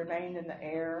of it remain in the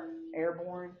air,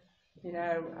 airborne?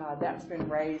 That's been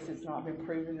raised. It's not been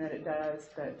proven that it does,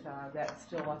 but that's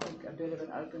still, I think, a bit of an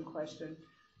open question.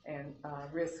 And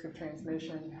risk of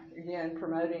transmission. Again,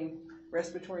 promoting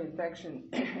respiratory infection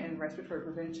and respiratory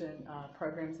prevention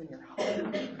programs in your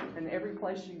home and every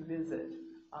place you visit.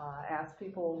 asked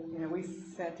people, we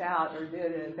sent out or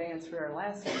did in advance for our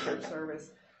last church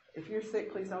service, if you're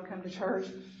sick, please don't come to church.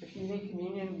 If you need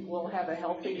communion, we'll have a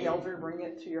healthy elder bring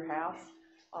it to your house.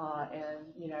 And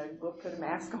we'll put a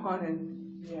mask on and,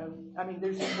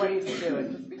 there's ways to do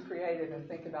it. Just be creative and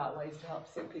think about ways to help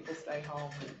sick people stay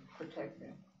home and protect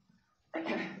them.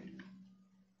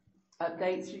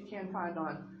 Updates you can find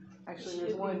on, actually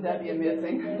there's one W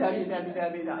missing,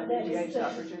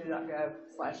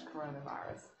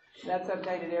 www.vga.virginia.gov/coronavirus. That's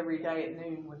updated every day at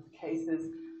noon with cases,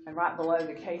 and right below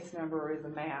the case number is a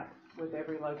map with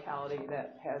every locality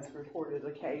that has reported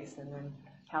a case, and then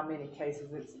how many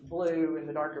cases. It's blue, and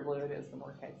the darker blue it is, the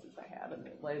more cases they have, and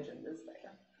the legend is there.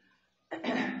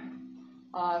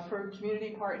 For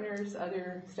community partners,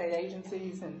 other state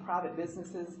agencies and private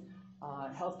businesses,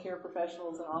 healthcare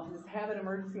professionals and offices, have an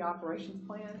emergency operations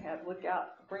plan.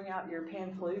 Bring out your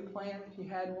pan-flu plan if you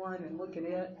had one and look at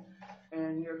it,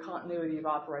 and your continuity of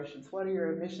operations. What are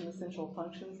your mission essential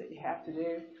functions that you have to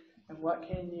do, and what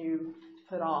can you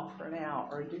put off for now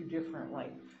or do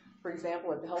differently? For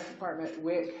example, at the health department,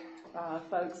 WIC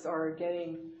folks are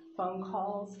getting phone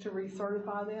calls to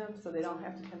recertify them so they don't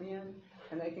have to come in,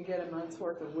 and they can get a month's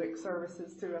worth of WIC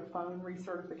services through a phone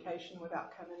recertification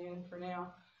without coming in for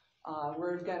now.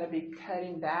 We're going to be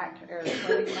cutting back our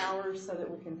clinic hours so that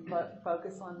we can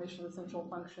focus on mission essential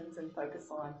functions and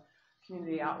focus on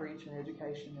community outreach and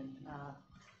education and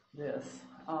this.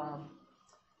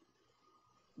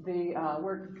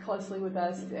 Work closely with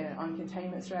us on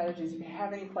containment strategies. If you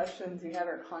have any questions, you have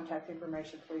our contact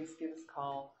information, please give us a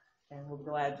call, and we're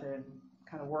glad to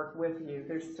kind of work with you.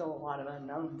 There's still a lot of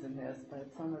unknowns in this,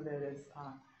 but some of it is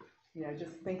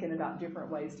just thinking about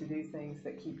different ways to do things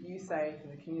that keep you safe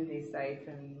and the community safe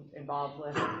and involve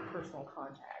less personal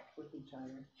contact with each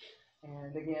other.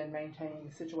 And again, maintaining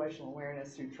situational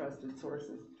awareness through trusted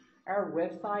sources. Our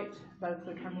website, both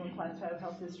the Cumberland Plateau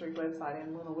Health District website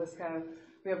and Luna Wisco,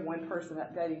 we have one person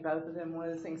updating both of them. One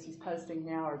of the things he's posting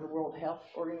now are the World Health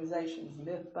Organization's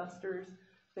Mythbusters,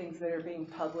 things that are being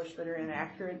published that are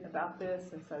inaccurate about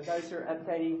this, and so those are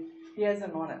updating. He has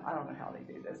them on I don't know how they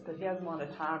do this, but he has them on a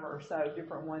timer, so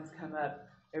different ones come up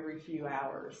every few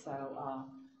hours.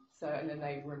 And then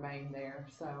they remain there.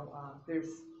 So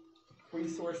there's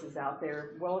resources out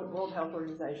there. World Health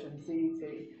Organization,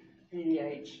 CDC,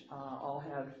 PDH, all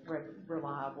have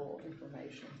reliable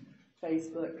information.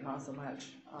 Facebook, not so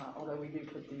much, although we do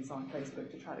put these on Facebook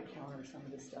to try to counter some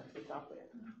of the stuff that's out there.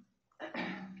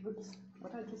 Oops,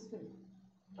 what did I just do?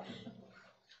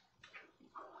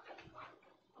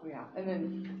 Yeah, and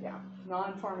then,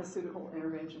 non-pharmaceutical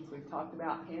interventions we've talked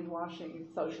about, hand washing,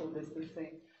 social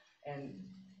distancing, and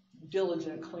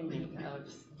diligent cleaning of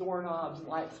doorknobs,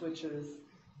 light switches,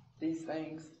 these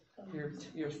things.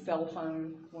 Your cell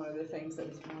phone, one of the things that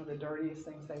was one of the dirtiest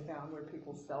things they found were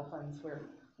people's cell phones, where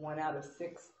 1 out of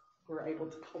 6 were able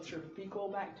to culture fecal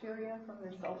bacteria from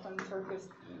their cell phone surface.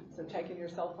 So taking your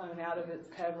cell phone out of its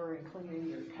cover and cleaning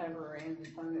your cover and the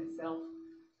phone itself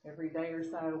every day or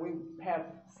so. We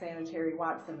have sanitary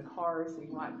wipes in the cars. We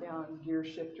wipe down gear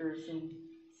shifters and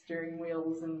steering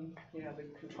wheels and the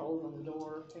controls on the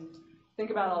door. And think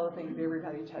about all the things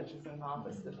everybody touches in the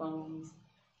office, the phones,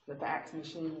 the fax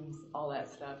machines, all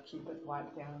that stuff. Keep it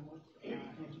wiped down with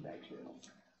antibacterial.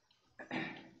 I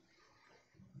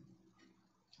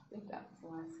think that was the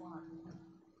last slide.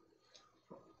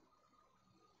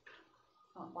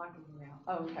 It's not liking me now.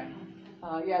 Oh, okay.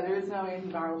 There is no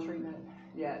antiviral treatment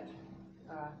yet.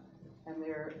 And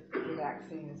the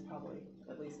vaccine is probably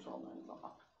at least 12 months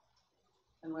off.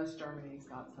 Unless Germany's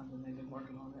got something they've been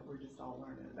working on that we're just all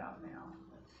learning about now.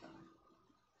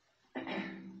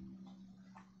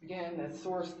 Again, the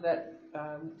source that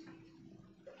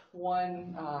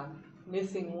one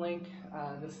missing link,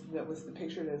 that was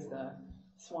depicted as the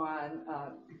swine.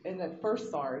 In the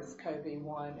first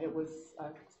SARS-CoV-1, it was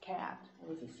a cat. It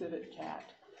was a civet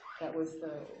cat. That was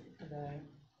the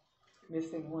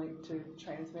missing link to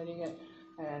transmitting it.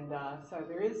 And so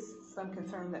there is some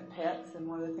concern that pets, and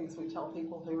one of the things we tell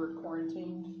people who are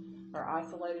quarantined or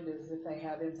isolated is if they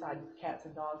have inside cats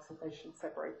and dogs, that they should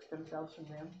separate themselves from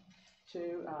them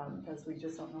too, because we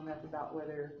just don't know enough about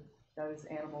whether those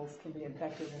animals can be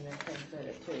infected and then transmit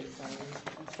it too. So we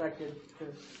instructed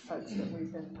the folks that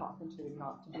we've been talking to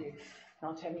not to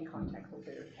have any contact with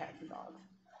their cats and dogs.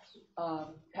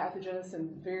 Pathogens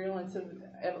and virulence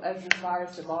as this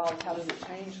virus evolves, how does it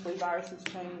change? Flu viruses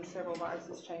change, several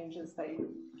viruses change as they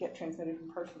get transmitted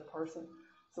from person to person.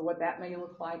 So what that may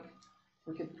look like,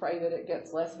 we could pray that it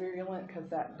gets less virulent, because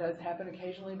that does happen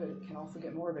occasionally, but it can also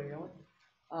get more virulent.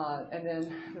 And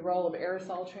then the role of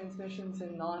aerosol transmissions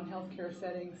in non-healthcare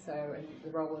settings, and the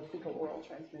role of fecal-oral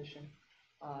transmission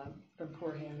from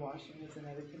poor hand washing is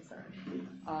another concern.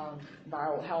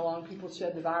 How long people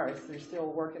shed the virus, they're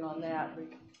still working on that. We,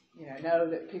 know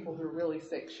that people who are really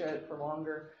sick shed it for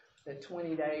longer. The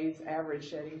 20 days average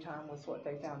shedding time was what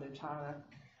they found in China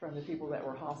from the people that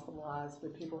were hospitalized. The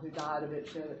people who died of it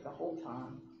shed it the whole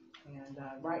time. And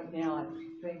right now, I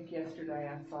think yesterday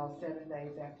I saw 7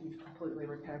 days after you've completely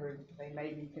recovered, they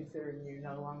may be considering you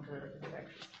no longer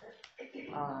infectious.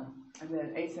 And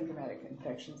then asymptomatic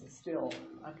infections is still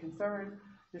a concern.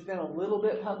 There's been a little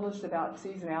bit published about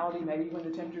seasonality. Maybe when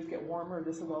the temperatures get warmer,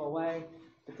 this will go away.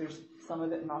 But there's some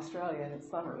of it in Australia, and it's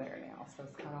summer there now, so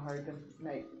it's kind of hard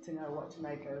to know what to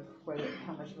make of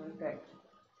how much of an effect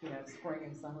spring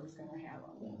and summer is going to have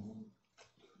on this.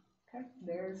 Okay,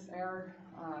 there's our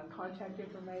contact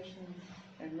information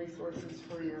and resources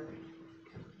for your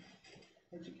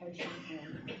education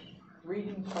and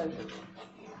reading pleasure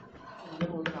in the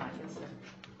middle of the night. Yes, sir.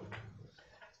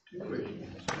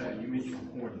 You mentioned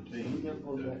quarantine.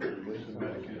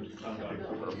 Somebody could contact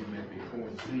you may be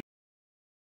quarantined.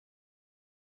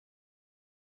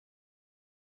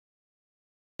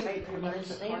 Make your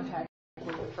emergency contact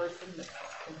with the person that's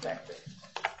infected.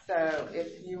 So if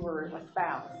you were a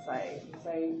spouse, say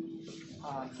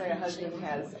a husband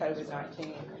has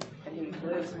COVID-19 and he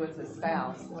lives with a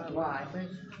spouse or a wife,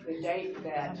 the date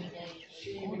that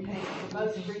she became, the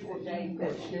most recent date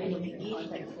that she was in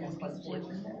contact with him was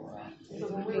 14 days. So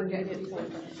when we were getting it from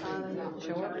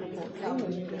China,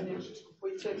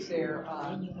 we took their,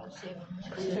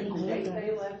 we took the date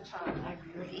they left China,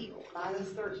 minus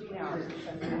 13 hours,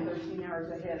 because they're 13 hours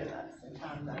ahead of us in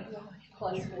time zone,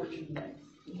 plus 14 days.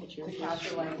 To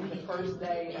calculate the first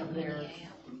day of their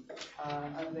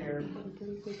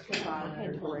confinement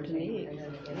or quarantine, and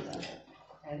then the end of it.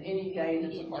 And any day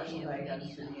that's a partial day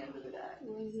goes to the end of the day.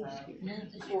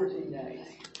 So 14 days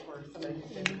for somebody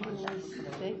who's been in contact with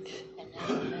somebody.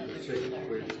 Second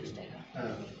question.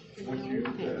 When you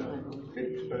get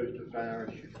exposed to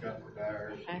virus, you've got the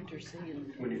virus,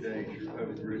 20 days you're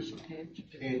COVID risk,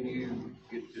 can you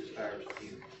get this virus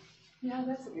again? Yeah,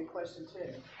 that's a good question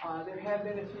too. There have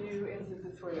been a few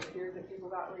instances where it appears that people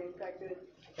got reinfected.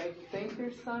 They think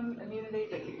there's some immunity,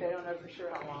 but they don't know for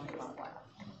sure how long it might last.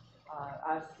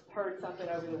 I heard something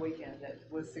over the weekend that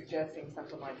was suggesting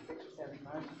something like 6 or 7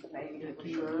 months, maybe for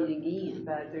sure.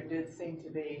 But there did seem to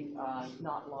be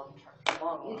not long term,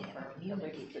 at least.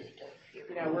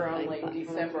 We're only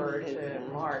December to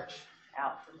March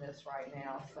out from this right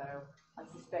now, so I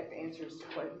suspect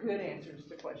good answers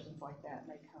to questions like that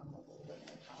may come a little bit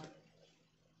more time.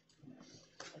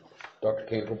 Dr.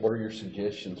 Cantrell, what are your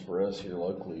suggestions for us here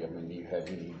locally? I mean, do you have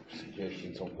any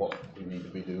suggestions on what we need to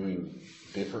be doing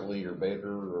differently or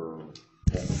better, or what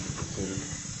we should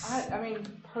consider? I mean,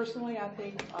 personally, I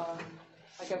think,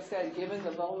 like I've said, given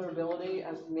the vulnerability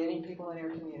of many people in our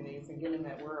communities, and given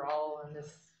that we're all on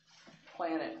this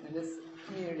planet and this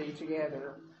community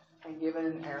together, and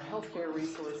given our healthcare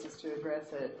resources to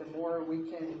address it, the more we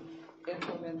can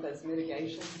implement those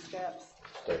mitigation steps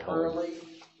early,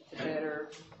 the better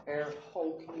our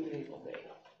whole community will be.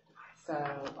 So,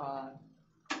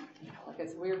 I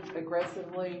guess we're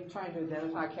aggressively trying to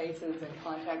identify cases and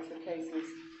contacts of cases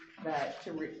that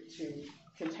to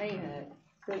contain it.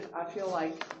 But I feel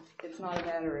like it's not a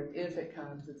matter of if it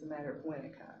comes, it's a matter of when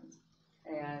it comes.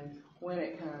 And when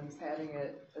it comes, having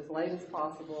it as late as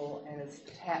possible and as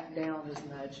tapped down as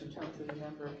much in terms of the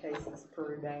number of cases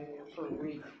per day or per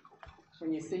week.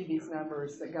 When you see these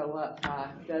numbers that go up by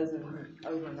a dozen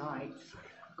overnight,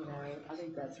 I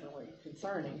think that's really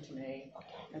concerning to me.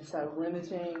 And so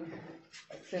limiting,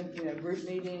 group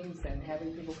meetings and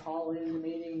having people call into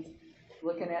meetings,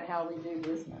 looking at how we do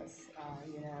business.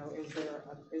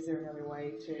 Is there another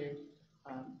way to,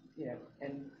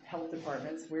 and health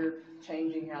departments, we're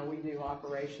changing how we do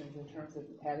operations in terms of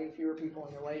having fewer people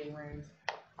in the waiting rooms.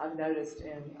 I've noticed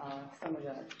in some of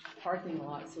the parking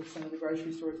lots of some of the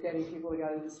grocery stores, getting people to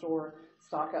go to the store,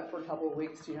 stock up for a couple of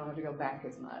weeks so you don't have to go back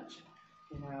as much.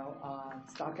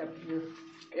 Stock up your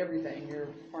everything,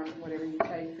 whatever you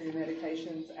take for your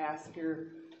medications. Ask your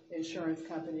insurance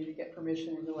company to get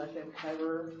permission to let them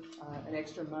cover an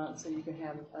extra month so you can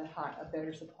have a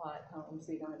better supply at home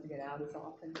so you don't have to get out as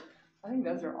often. I think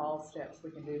those are all steps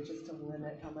we can do just to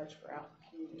limit how much we're out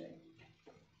in the community.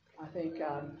 I think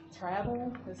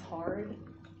travel is hard.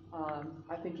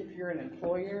 I think if you're an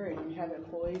employer and you have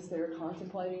employees that are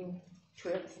contemplating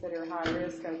trips that are high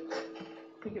risk, I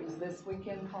think it was this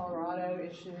weekend Colorado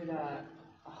issued a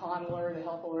HON alert, a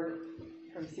health alert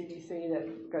from CDC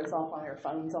that goes off on our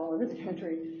phones all over the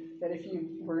country, that if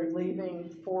you were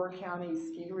leaving 4 county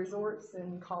ski resorts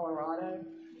in Colorado,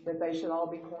 that they should all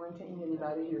be quarantined,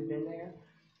 anybody who had been there.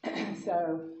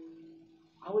 So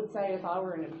I would say if I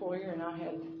were an employer and I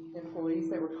had employees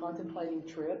that were contemplating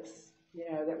trips,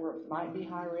 that might be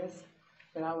high risk,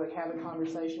 then I would have a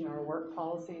conversation or a work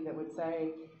policy that would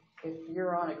say, if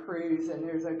you're on a cruise and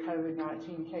there's a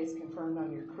COVID-19 case confirmed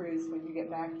on your cruise, when you get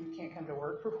back, you can't come to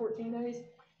work for 14 days.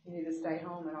 You need to stay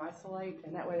home and isolate,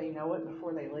 and that way they know it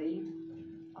before they leave,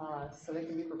 so they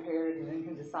can be prepared and then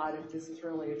can decide if this is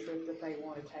really a trip that they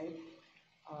want to take.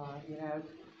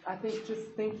 I think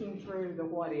just thinking through the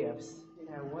what ifs.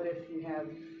 What if you have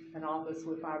an office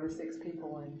with 5 or 6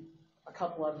 people and a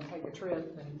couple of them take a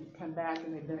trip and come back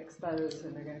and they've been exposed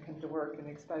and they're going to come to work and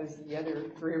expose the other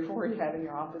 3 or 4 you have in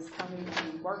your office coming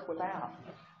to work without,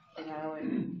 and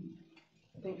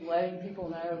I think letting people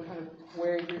know kind of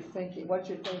where you're thinking, what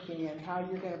you're thinking, and how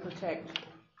you're going to protect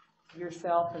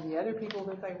yourself and the other people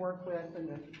that they work with and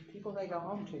the people they go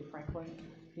home to, frankly,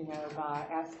 by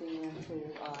asking them to,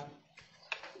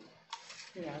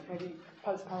 maybe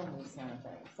postpone these kind of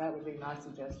things. That would be my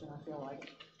suggestion. I feel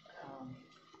like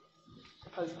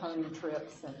postponing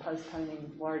trips and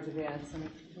postponing large events. And,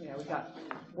 we've got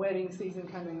wedding season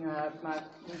coming up.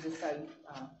 We just said,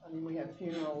 we have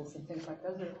funerals and things like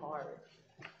that. Those are hard.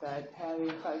 But having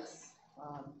folks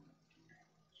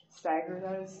stagger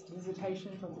those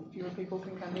visitations so fewer people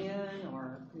can come in,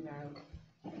 or,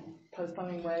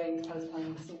 postponing weddings,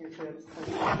 postponing senior trips,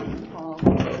 postponing prom,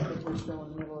 if we're still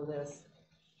in the middle of this.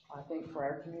 I think for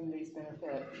our community's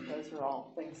benefit, those are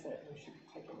all things that we should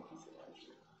take into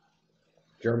consideration.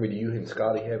 Jeremy, do you and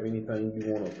Scotty have anything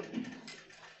you want to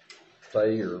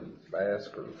say or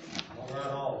ask? Or? Not right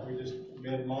all. We just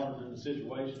been monitoring the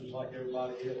situations like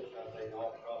everybody else. I think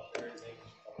all across everything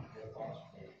is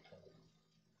possible.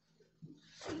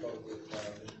 I spoke with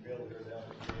Mr. Miller here down at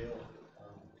the jail.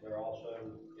 They're also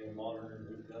monitoring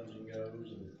who comes and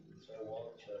goes and so on.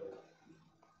 So,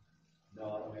 no,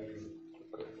 I don't have any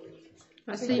questions.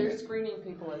 I think they're screening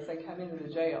people as they come into the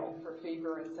jail for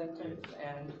fever and symptoms,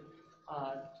 and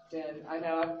then I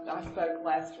know I spoke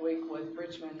last week with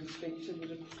Richmond to speak to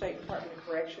the State Department of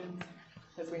Corrections,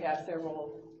 because we have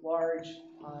several large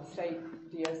state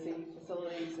DOC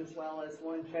facilities as well as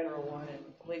one federal one in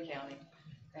Lee County.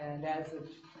 And as of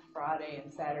Friday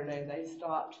and Saturday,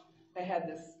 they had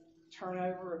this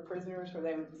turnover of prisoners where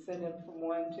they would send them from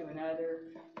one to another,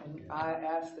 and I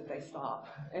asked that they stop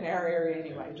in our area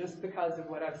anyway, just because of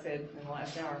what I've said in the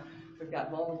last hour. We've got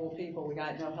vulnerable people, we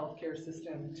got no health care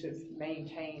system to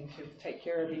maintain, to take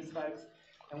care of these folks,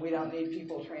 and we don't need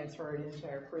people transferred into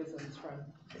our prisons from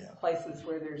places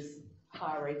where there's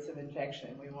high rates of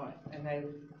infection.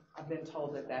 I've been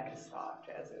told that has stopped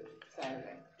as of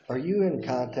Saturday. Are you in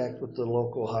contact with the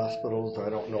local hospitals? I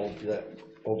don't know if that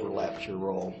overlaps your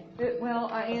role. Well,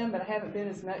 I am, but I haven't been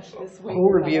as much this week.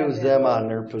 Who reviews them on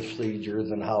their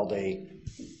procedures and how they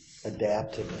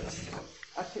adapt to this?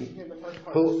 I couldn't hear the first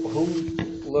part. Who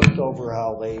looks over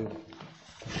how they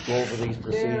go over these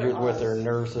procedures with their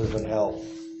nurses and health?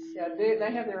 Yeah,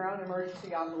 they have their own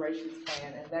emergency operations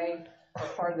plan, and they are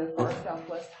part of the Far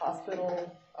Southwest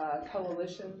Hospital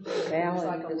Coalition. There's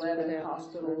like 11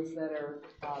 hospitals that are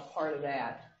part of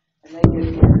that, and they get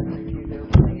here and review their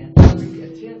plan. We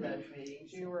attend those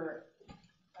meetings. I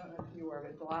don't know if you were,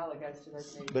 but Delilah goes to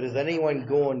those meetings. But is anyone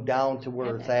going down to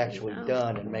where it's actually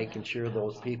done and making sure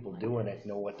those people doing it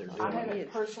know what they're doing? I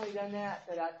haven't personally done that,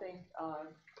 but I think,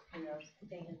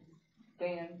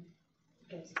 Dan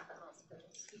Goes to the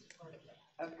hospitals, he's part of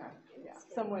that. Okay, yeah,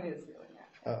 someone is doing that.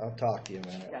 I'll talk to you in a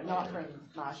minute. Yeah, not from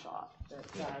my shop, but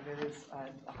there is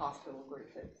a hospital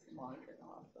group that's monitoring the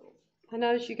hospitals. I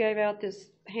noticed you gave out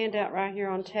this handout right here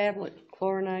on tablet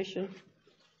chlorination.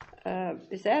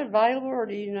 Is that available, or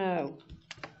do you know?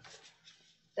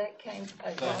 That came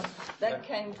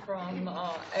from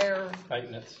our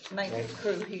maintenance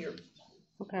crew here.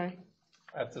 Okay.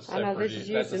 That's a I know separate this is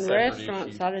issue. That's used a in separate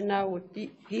restaurants. issue. I didn't know if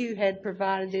you had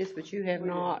provided this, but you have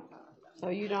not. So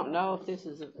you don't know if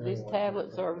these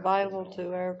tablets are available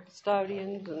to our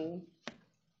custodians, and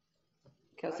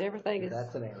because everything is.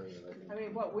 That's an area that. I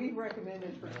mean, what we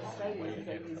recommended for custodians is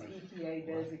that these EPA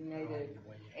designated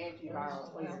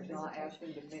antiviral cleaners, not ask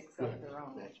them to mix up their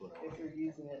own. If you're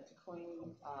using it to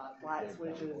clean light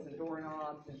switches and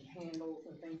doorknobs and handles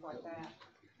and things like that,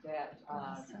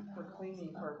 for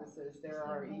cleaning purposes, there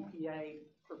are EPA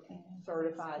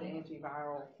certified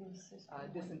antiviral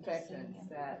disinfectants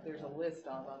that there's a list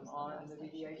of them on the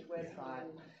VDH website.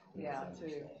 Yeah,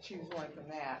 to choose one from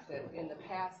that. That in the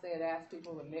past they had asked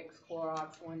people to mix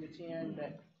Clorox 1 to 10,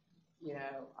 but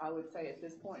I would say at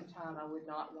this point in time I would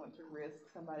not want to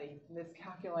risk somebody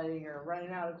miscalculating or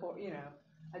running out of Clorox.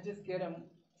 I just get them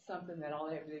something that all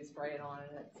they have to do is spray it on,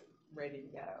 and ready to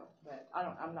go. But I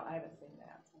haven't seen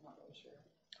that, so I'm not really sure.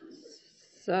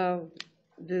 So,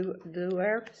 do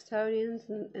our custodians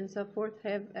and so forth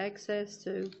have access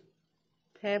to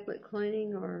tablet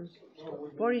cleaning, or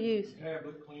what do you use?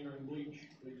 Tablet cleaner and bleach.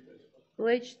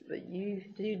 Bleach, but you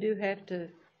do have to,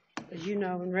 as you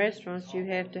know, in restaurants, you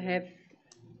have to have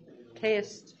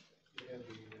tests.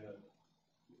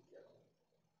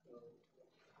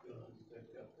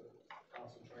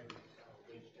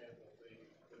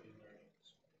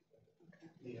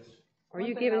 Yes. Are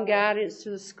you giving guidance to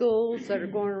the schools that are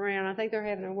going around? I think they're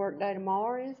having a work day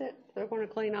tomorrow, is it? They're going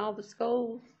to clean all the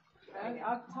schools?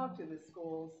 I've talked to the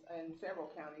schools in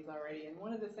several counties already, and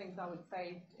one of the things I would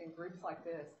say in groups like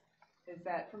this is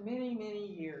that for many, many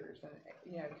years, and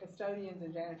custodians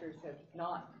and janitors have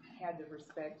not had the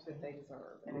respect that they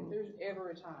deserve. And if there's ever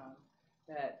a time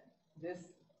that this,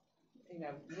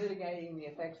 mitigating the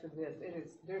effects of this,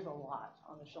 there's a lot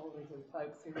on the shoulders of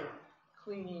folks who are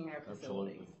cleaning our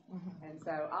facilities. Mm-hmm. And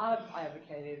so I've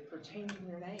advocated for changing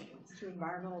their names to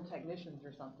environmental technicians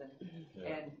or something,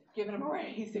 and giving them a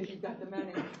raise if you've got the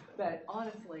money. But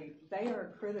honestly, they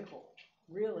are critical,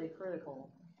 really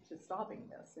critical to stopping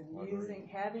this and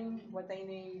having what they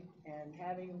need and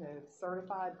having the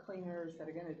certified cleaners that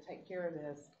are going to take care of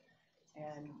this,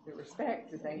 and the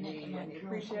respect that they need and the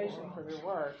appreciation for their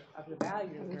work, of the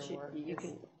value of their work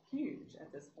is huge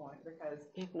at this point, because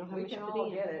we can all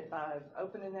get it by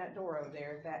opening that door over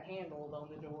there, that handle on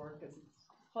the door, because it's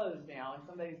closed now, and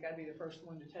somebody's got to be the first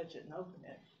one to touch it and open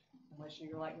it. Unless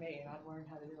you're like me, and I've learned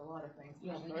how to do a lot of things.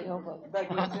 But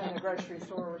gets in the grocery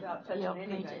store without touching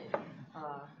anything.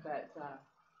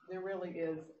 There really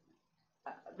is.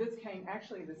 This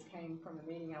came from a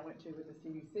meeting I went to with the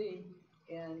CDC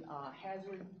in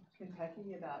Hazard,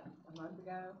 Kentucky, about 2 months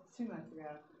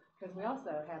ago, because we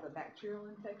also have a bacterial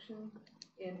infection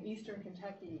in eastern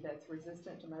Kentucky that's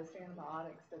resistant to most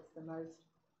antibiotics. That's the most.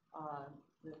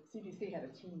 The CDC had a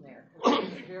team there.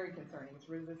 It's very concerning. It's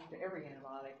resistant to every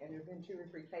antibiotic, and there have been 2 or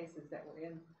 3 cases that were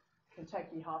in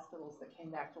Kentucky hospitals that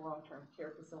came back to long-term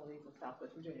care facilities in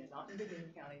Southwest Virginia, not in Virginia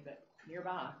County, but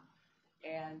nearby.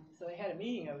 And so they had a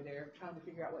meeting over there trying to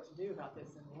figure out what to do about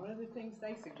this. And one of the things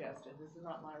they suggested, this is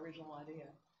not my original idea,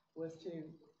 was to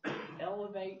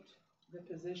elevate the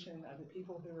position of the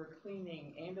people who are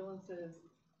cleaning ambulances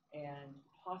and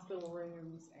hospital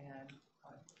rooms and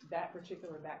that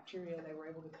particular bacteria. They were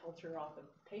able to culture off of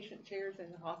patient chairs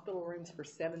in the hospital rooms for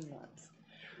 7 months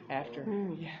after.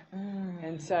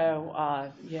 And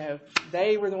so,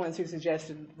 they were the ones who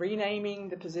suggested renaming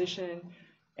the position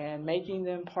and making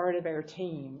them part of our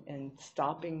team and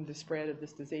stopping the spread of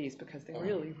this disease, because they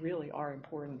really, really are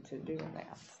important to doing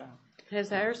that. So,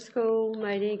 has our school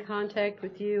made any contact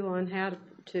with you on how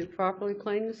to properly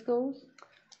clean the schools?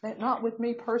 Not with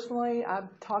me personally. I've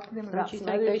talked to them about some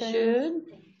other things. Don't you think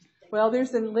they should? Well,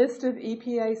 there's a list of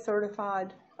EPA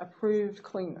certified approved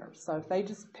cleaners. So if they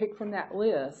just pick from that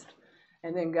list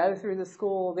and then go through the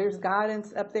school, there's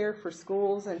guidance up there for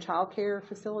schools and child care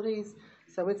facilities.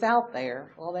 So it's out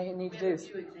there. All they need to do is. We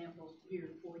have a few examples here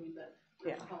for you, but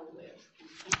yeah. The whole list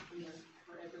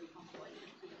for every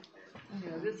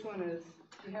compilation. This one is.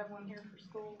 Do you have one here for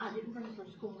schools? I didn't bring it for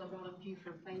schools. I brought a few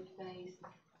for faith-based.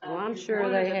 Well, I'm sure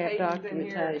they have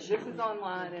documentation. This is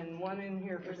online, and one in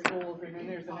here for schools, and then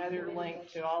there's another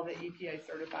link to all the EPA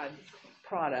certified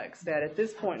products that at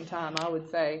this point in time I would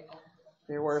say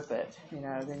they're worth it.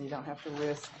 Then you don't have to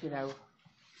risk,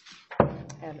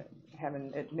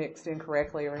 having it mixed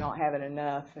incorrectly or not having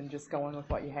enough, and just going with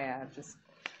what you have,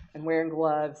 and wearing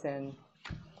gloves. And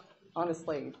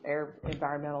honestly, our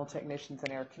environmental technicians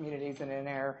in our communities and in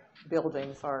our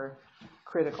buildings are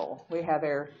critical. We have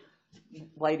our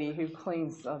lady who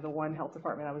cleans the one health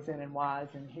department I was in Wise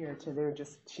and here to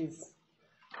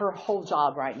her whole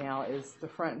job right now is the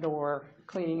front door,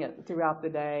 cleaning it throughout the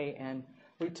day. And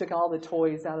we took all the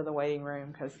toys out of the waiting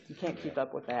room because you can't keep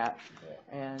up with that.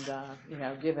 And,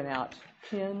 giving out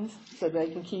pins so they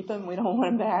can keep them. We don't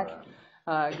want them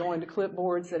back. Going to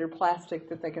clipboards that are plastic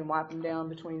that they can wipe them down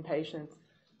between patients.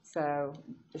 So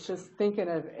it's just thinking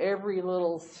of every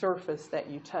little surface that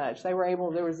you touch. There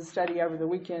was a study over the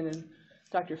weekend, and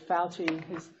Dr. Fauci,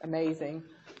 who's amazing,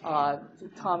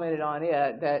 commented on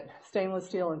it, that stainless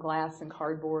steel and glass and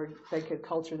cardboard, they could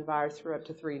culture the virus for up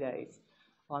to 3 days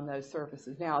on those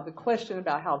surfaces. Now, the question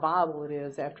about how viable it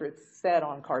is after it's set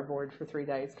on cardboard for 3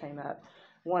 days came up.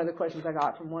 One of the questions I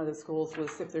got from one of the schools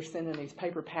was if they're sending these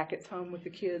paper packets home with the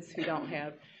kids who don't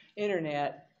have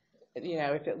internet,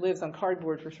 if it lives on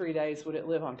cardboard for 3 days, would it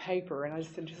live on paper? And I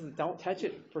just said, don't touch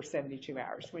it for 72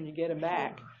 hours. When you get them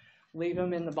back, leave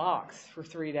them in the box for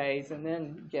 3 days and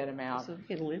then get them out. So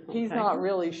we can live on He's paper. not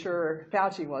really sure.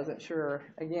 Fauci wasn't sure.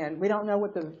 Again, we don't know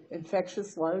what the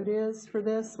infectious load is for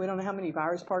this. We don't know how many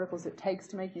virus particles it takes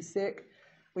to make you sick.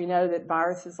 We know that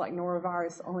viruses like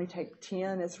norovirus only take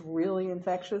 10. It's really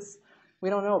infectious. We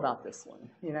don't know about this one,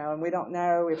 and we don't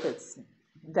know if it's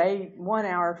 1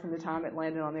 hour from the time it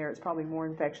landed on there, it's probably more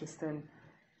infectious than,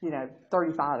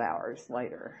 35 hours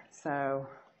later. So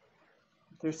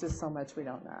there's just so much we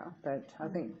don't know. But I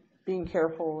think being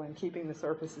careful and keeping the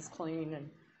surfaces clean and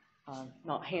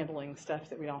not handling stuff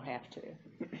that we don't have to.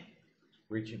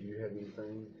 Richie, do you have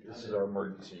anything? This is our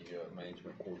emergency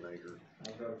management coordinator.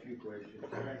 I've got a few questions.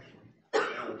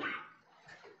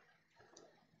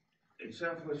 In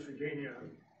Southwest Virginia,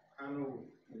 I know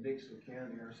in Dixon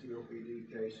County, our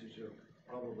COPD cases are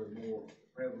probably more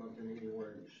prevalent than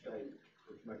anywhere in the state,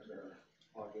 which makes our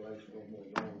population a little more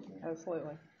vulnerable.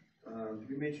 Absolutely.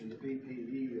 You mentioned the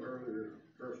PPE earlier,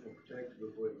 personal protective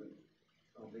equipment,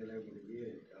 being able to get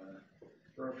it.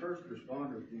 For our first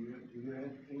responders, do you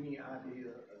have any idea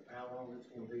of how long it's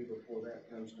going to be before that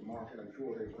comes to market? I'm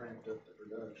sure they've ramped up the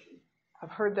production. I've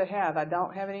heard they have. I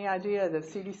don't have any idea. The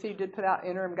CDC did put out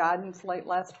interim guidance late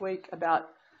last week about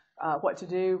what to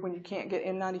do when you can't get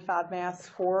N95 masks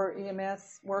for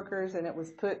EMS workers, and it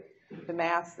was put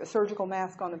the surgical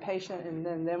mask on the patient and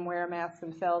then them wear a mask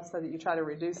themselves so that you try to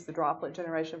reduce the droplet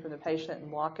generation from the patient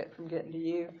and block it from getting to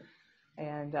you.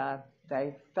 And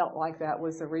they felt like that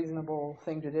was a reasonable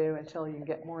thing to do until you can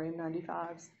get more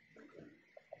N95s.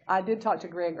 I did talk to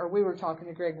Greg, or we were talking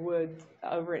to Greg Wood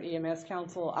over at EMS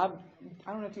Council. I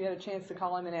don't know if you had a chance to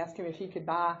call him and ask him if he could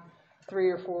buy 3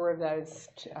 or 4 of those.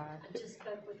 I just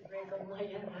spoke with Greg on the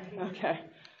way over here. Okay.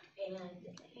 And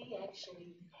he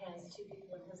actually has 2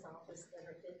 people in his office that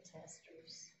are fit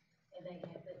testers, and they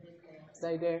have it in masks.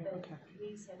 They do? But Okay.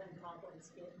 he's having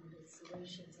problems getting the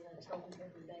solutions, and I told him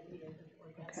every day we have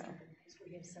before asking him, because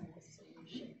we have some of the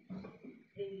solution.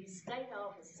 The state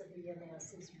office of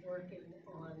EMS is working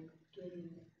on getting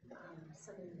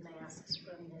some of the masks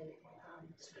from the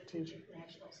Strategic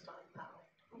National Stockpile.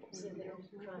 So they're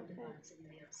trying to find some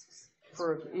masks.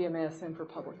 For EMS and for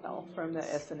public health from the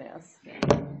SNS.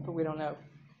 But we don't know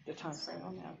the time frame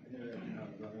on that.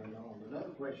 Another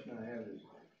question I have is,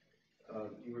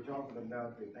 you were talking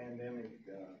about the pandemic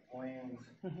plans.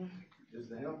 Mm-hmm. Does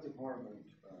the health department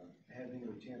have any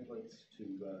templates to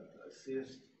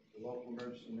assist the local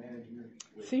emergency management?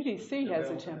 CDC has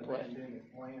a template.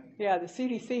 Yeah, the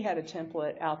CDC had a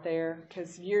template out there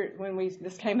because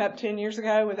this came up 10 years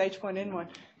ago with H1N1.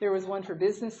 There was one for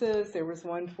businesses. There was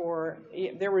one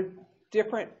there were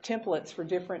different templates for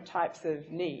different types of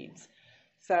needs.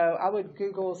 So I would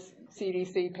Google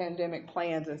CDC pandemic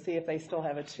plans and see if they still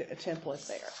have a template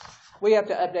there. We have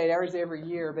to update ours every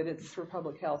year, but it's for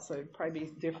public health, so it'd probably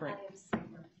be different. I have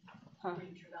some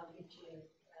Richard, I'll get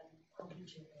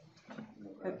you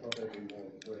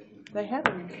They have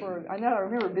them I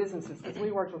remember businesses, because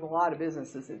we worked with a lot of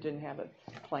businesses that didn't have a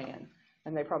plan,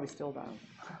 and they probably still don't.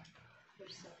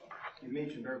 You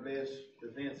mentioned our best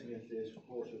defense against this, of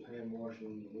course, is hand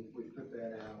washing. We put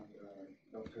that out,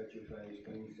 don't touch your face,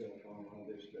 clean your cell phone, all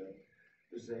this stuff.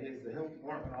 Is the health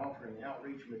department offering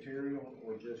outreach material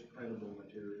or just printable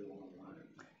material online?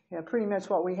 Yeah, pretty much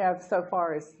what we have so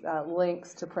far is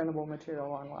links to printable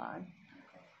material online.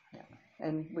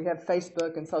 And we have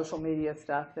Facebook and social media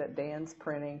stuff that Dan's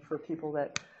printing for people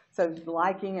so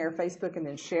liking our Facebook and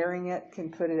then sharing it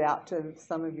can put it out to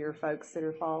some of your folks that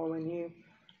are following you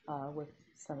with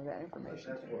some of that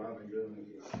information. That's what I've been doing,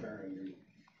 is sharing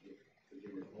the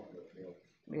Department of Health.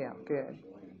 Yeah, good.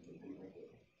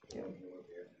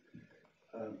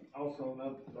 Also,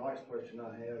 the last question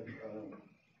I have,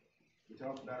 you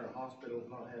talked about our hospitals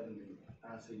not having the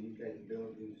ICU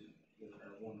capabilities.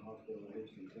 Our one hospital in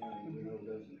Dixon County, we know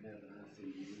doesn't have an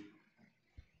ICU.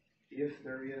 If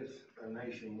there is a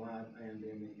nationwide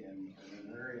pandemic and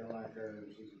an area like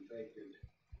ours is affected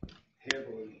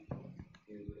heavily,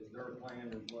 is there a plan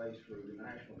in place for the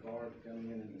National Guard to come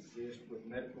in and assist with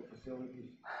medical facilities?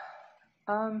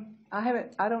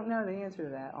 I don't know the answer to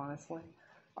that, honestly.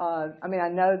 I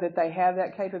know that they have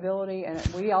that capability, and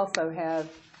we also have,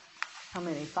 how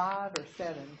many, 5 or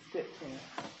 7?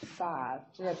 5.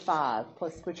 We have 5,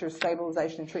 plus which are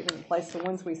stabilization and treatment in place. The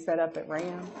ones we set up at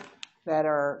RAM that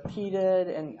are heated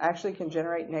and actually can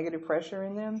generate negative pressure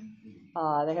in them.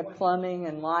 They have plumbing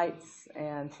and lights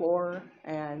and floor,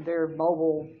 and they're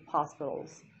mobile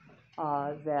hospitals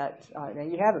now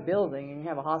you have a building and you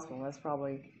have a hospital. That's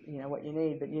probably what you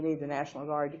need, but you need the National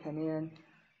Guard to come in.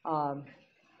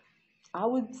 I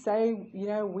would say,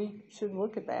 we should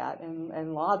look at that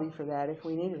and lobby for that if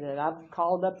we needed it. I've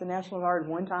called up the National Guard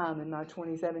one time in my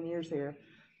 27 years here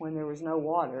when there was no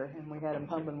water, and we had them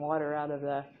pumping water out of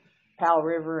the Powell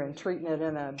River and treating it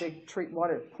in a big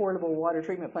portable water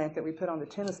treatment plant that we put on the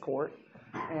tennis court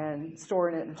and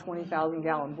storing it in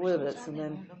 20,000-gallon blivets and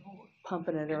then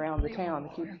pumping it around the town to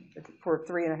keep it for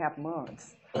 3.5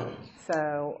 months.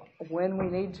 So when we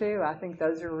need to, I think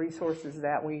those are resources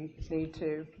that we need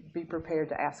to be prepared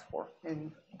to ask for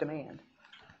and demand.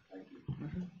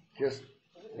 Just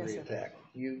Yes, sir. reattack.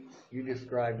 You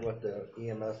described what the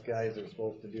EMS guys are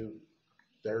supposed to do.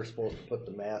 They're supposed to put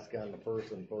the mask on the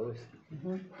person first.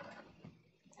 Mm-hmm.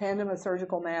 Hand them a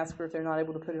surgical mask, or if they're not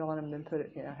able to put it on them, then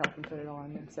help them put it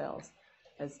on themselves.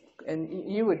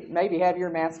 And you would maybe have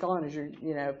your mask on as you're,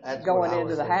 That's going what I into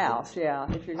was the thinking. house.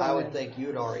 Yeah, if you're going. I would think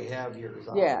you'd already have yours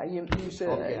on. Yeah, you should.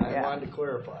 Okay, I yeah. wanted to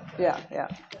clarify that. Yeah.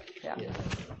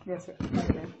 Yes, sir.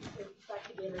 Okay. If I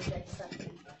could interject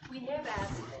something. We have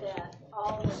asked that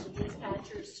all of the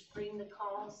dispatchers screen the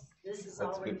calls. This is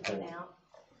already put out.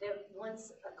 That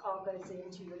once a call goes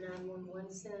into your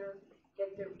 911 center,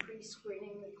 that they're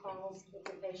pre-screening the calls if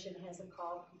the patient has a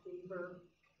cough, fever,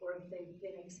 or if they've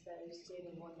been exposed to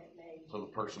anyone that may. So the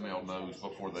personnel knows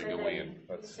before they So go in.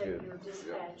 That's so good. your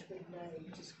dispatch would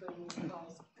know to screen the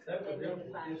calls. That would and help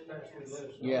notify the dispatch we us.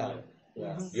 live. Yeah.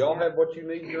 Yeah. Y'all have what you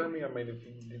need, Jeremy? I mean, if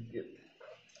you did get,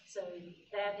 So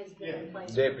that has been in place.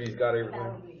 deputies got everything?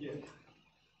 About a week. Yeah.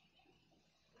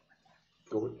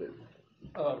 Go with it.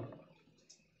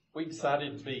 We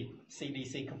decided to be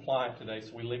CDC compliant today,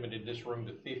 so we limited this room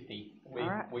to 50. All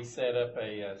right. We set up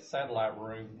a satellite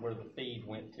room where the feed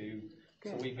went to.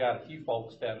 So Good. we've got a few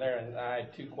folks down there, and I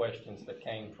had 2 questions that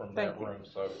came from that Thank you. room.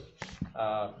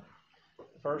 So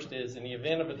first is, in the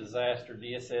event of a disaster,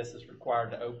 DSS is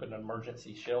required to open an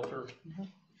emergency shelter.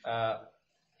 Mm-hmm.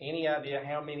 Any idea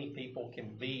how many people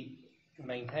can be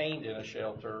maintained in a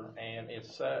shelter? And if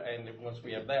so, and if, once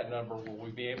we have that number, will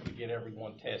we be able to get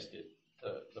everyone tested?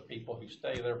 The people who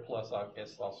stay there, plus I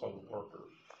guess also the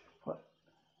workers.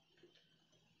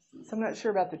 So I'm not sure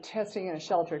about the testing in a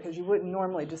shelter, because you wouldn't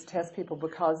normally just test people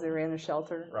because they're in a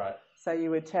shelter. Right. So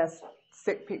you would test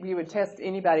sick people. You would test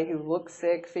anybody who looks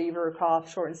sick, fever,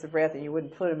 cough, shortness of breath, and you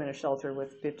wouldn't put them in a shelter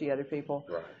with 50 other people.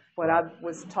 Right. What I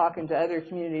was talking to other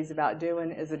communities about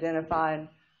doing is identifying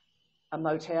a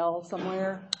motel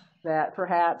somewhere that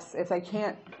perhaps, if they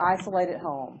can't isolate at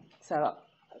home, so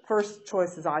first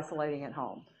choice is isolating at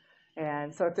home.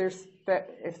 And so if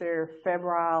they're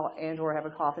febrile and or have a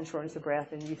cough and shortness of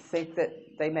breath and you think that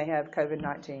they may have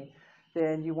COVID-19,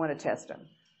 then you want to test them.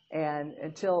 And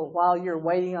while you're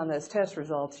waiting on those test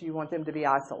results, you want them to be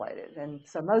isolated. And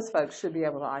so most folks should be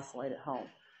able to isolate at home.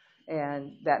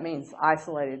 And that means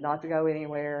isolated, not to go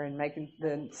anywhere, and making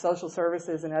the social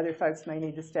services and other folks may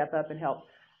need to step up and help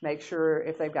make sure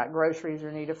if they've got groceries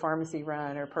or need a pharmacy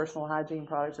run or personal hygiene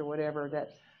products or whatever,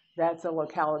 that's a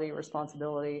locality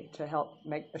responsibility to help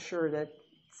make sure that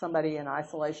somebody in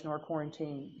isolation or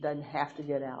quarantine doesn't have to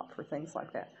get out for things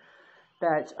like that.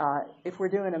 But if we're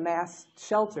doing a mass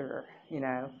shelter,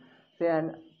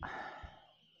 then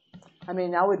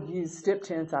I would use stip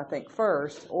tents, I think,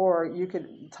 first, or you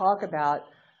could talk about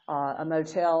a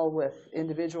motel with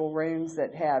individual rooms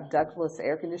that have ductless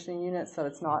air conditioning units, so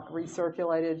it's not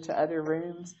recirculated to other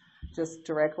rooms, just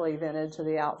directly vented to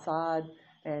the outside,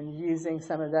 and using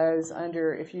some of those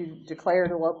if you declared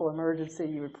a local emergency,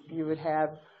 you would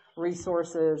have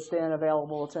resources then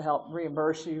available to help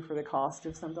reimburse you for the cost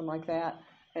of something like that,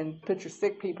 and put your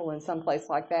sick people in some place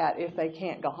like that if they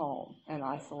can't go home and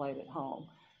isolate at home.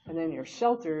 And then your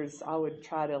shelters, I would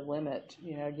try to limit,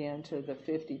 again, to the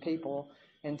 50 people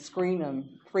and screen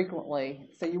them frequently.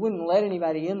 So you wouldn't let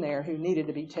anybody in there who needed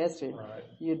to be tested. Right.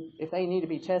 If they need to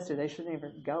be tested, they shouldn't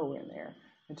even go in there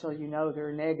until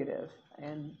they're negative.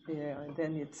 And, and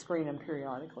then you'd screen them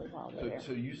periodically while they're there.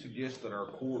 So you suggest that our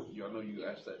court, I know you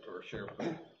asked that to our sheriff,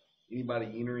 but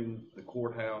anybody entering the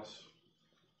courthouse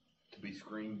to be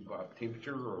screened by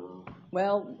temperature or?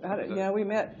 Well, we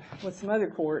met with some other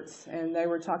courts, and they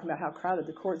were talking about how crowded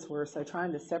the courts were, so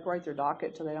trying to separate their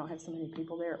docket so they don't have so many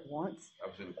people there at once. I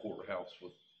was in a courthouse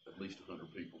with at least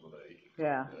 100 people today.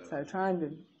 Yeah, so trying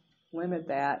to limit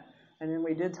that. And then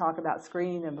we did talk about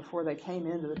screening them before they came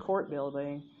into the court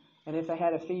building, and if they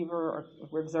had a fever or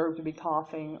were observed to be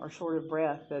coughing or short of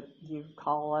breath, that you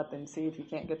call up and see if you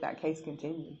can't get that case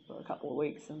continued for a couple of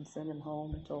weeks and send them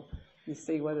home until you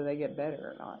see whether they get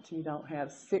better or not. So you don't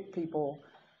have sick people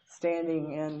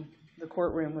standing in the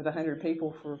courtroom with 100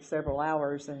 people for several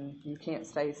hours and you can't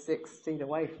stay 6 feet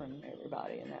away from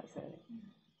everybody in that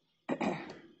setting.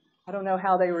 I don't know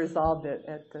how they resolved it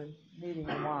at the meeting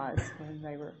in Wise when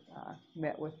they were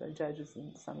met with the judges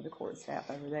and some of the court staff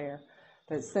over there.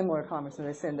 But similar comments, and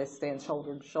they said they stand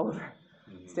shoulder to shoulder,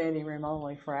 standing room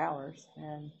only for hours.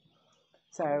 And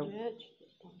so.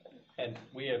 And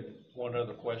we have one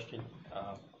other question.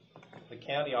 The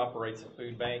county operates a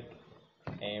food bank,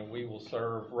 and we will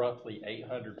serve roughly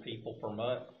 800 people per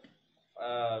month.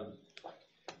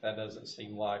 That doesn't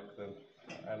seem like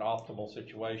an optimal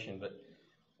situation, but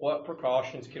what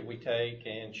precautions could we take,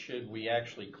 and should we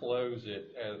actually close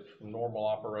it as normal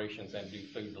operations and do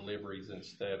food deliveries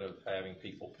instead of having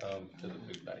people come to the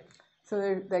food bank?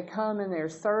 So they come and they're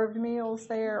served meals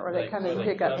there, or they come and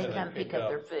pick up? They come pick up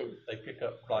their food. They pick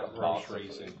up like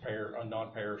groceries and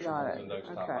non-perishables and those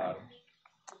type of items.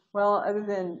 Well, other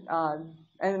than,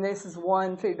 and this is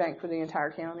one food bank for the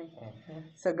entire county.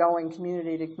 So going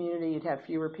community to community, you'd have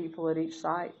fewer people at each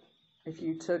site. If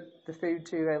you took the food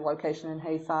to a location in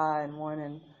Hayside and one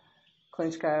in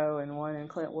Clinchco and one in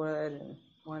Clintwood and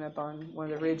one up on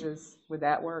one of the ridges, would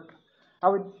that work? I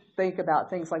would think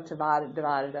about things like divide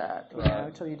it up, you know,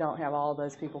 until you don't have all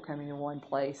those people coming to one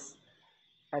place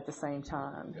at the same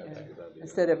time.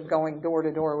 Instead of going door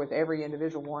to door with every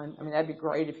individual one, I mean, that'd be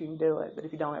great if you can do it, but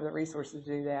if you don't have the resources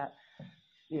to do that,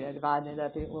 you know, dividing it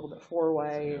up a little bit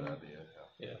four-way.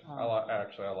 Yeah, I like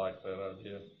that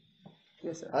idea.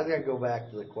 Yes, sir. I was gonna go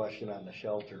back to the question on the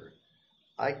shelter.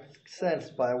 I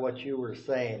sensed by what you were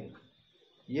saying,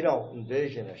 you don't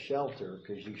envision a shelter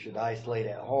because you should isolate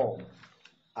at home.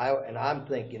 And I'm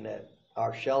thinking that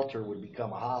our shelter would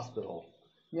become a hospital.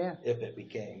 Yeah. If it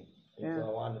became. And so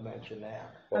I wanted to mention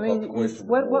that. I mean,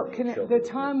 the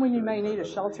time when you may need a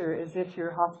shelter is if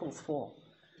your hospital's full.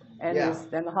 And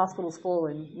then the hospital's full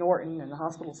in Norton and the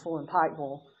hospital's full in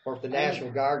Pikeville. Or if the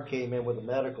National Guard came in with a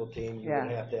medical team, you're going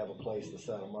to have a place to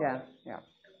set them up. Yeah.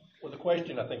 Well, the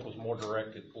question I think was more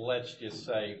directed. Let's just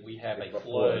say we have a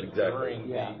flood during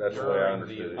That's the way I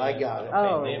understood it. I got it.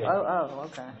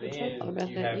 Okay. Then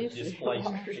you have displaced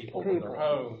people from their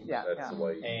homes. That's the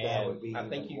way. And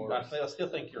I still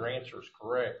think your answer is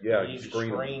correct. Yeah, you need to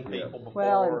screen people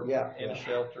before in a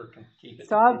shelter can keep it.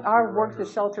 So I worked the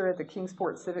shelter at the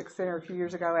Kingsport Civic Center a few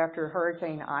years ago after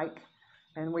Hurricane Ike.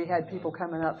 And we had people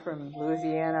coming up from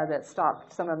Louisiana that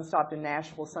stopped. Some of them stopped in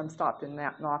Nashville, some stopped in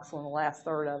Knoxville, and the last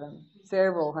third of them,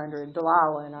 several hundred.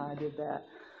 Delilah and I did that.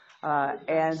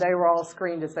 And they were all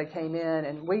screened as they came in.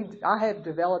 And I have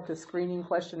developed a screening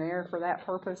questionnaire for that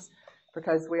purpose,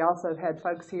 because we also had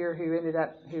folks here who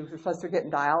were supposed to get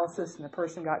dialysis, and the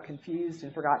person got confused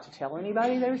and forgot to tell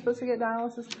anybody they were supposed to get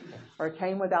dialysis, or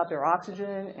came without their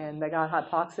oxygen and they got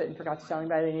hypoxic and forgot to tell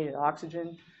anybody they needed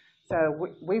oxygen. So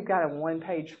we've got a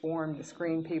one-page form to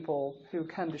screen people who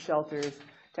come to shelters,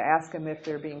 to ask them if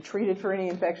they're being treated for any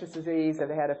infectious disease, if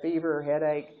they had a fever or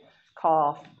headache,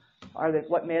 cough,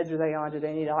 what meds are they on, do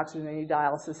they need oxygen, do they need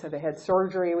dialysis, have they had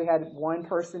surgery. We had one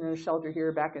person in a shelter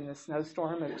here back in the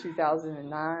snowstorm of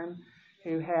 2009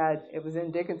 it was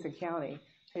in Dickinson County,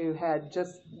 who had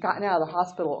just gotten out of the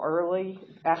hospital early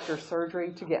after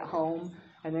surgery to get home,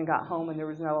 and then got home and there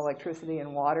was no electricity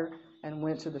and water, and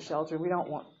went to the shelter. We don't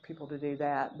want people to do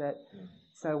that,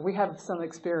 so we have some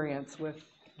experience with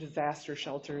disaster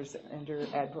shelters under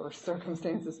adverse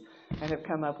circumstances and have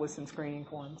come up with some screening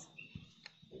forms.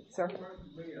 Sir? It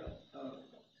would be a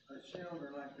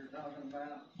shelter like you're talking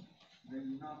about,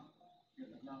 then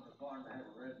it's not required to have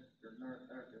a registered nurse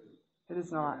there to. It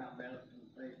is not.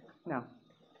 People. No.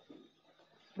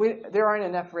 There aren't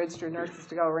enough registered nurses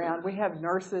to go around. We have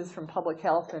nurses from public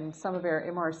health and some of our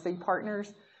MRC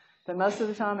partners. But most of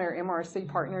the time, our MRC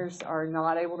partners are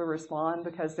not able to respond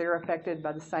because they're affected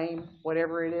by the same,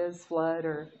 whatever it is, flood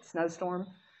or snowstorm.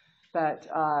 But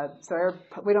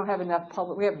we don't have enough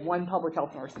we have one public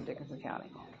health nurse in Dickinson County.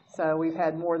 So we've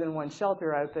had more than one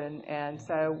shelter open, and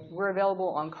so we're available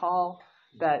on call.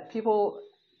 But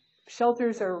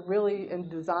shelters are really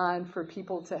designed for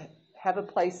people to have a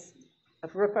place, a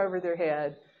roof over their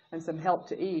head, and some help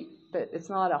to eat. But it's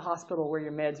not a hospital where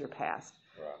your meds are passed.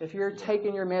 If you're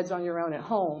taking your meds on your own at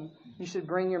home, you should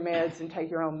bring your meds and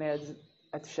take your own meds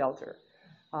at the shelter.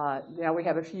 Now we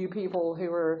have a few people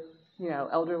who are,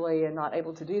 elderly and not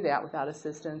able to do that without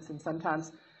assistance. And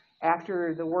sometimes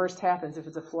after the worst happens, if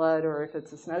it's a flood or if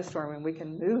it's a snowstorm, and we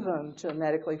can move them to a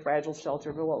medically fragile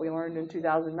shelter. But what we learned in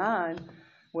 2009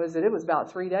 was that it was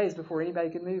about 3 days before anybody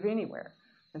could move anywhere.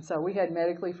 And so we had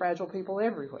medically fragile people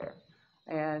everywhere.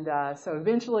 And so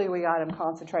eventually we got them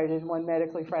concentrated in one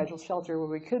medically fragile shelter where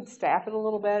we could staff it a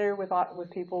little better with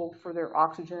people for their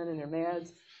oxygen and their meds.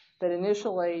 But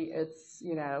initially it's,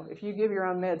 if you give your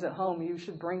own meds at home, you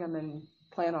should bring them and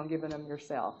plan on giving them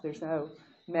yourself. There's no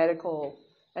medical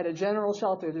At a general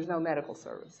shelter, there's no medical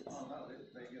services. Oh, no, this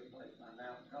would be a good place to find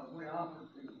out, because we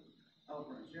offered to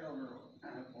open a shelter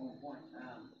at one point in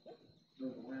time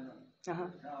through the winter. Uh-huh.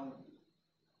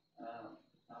 I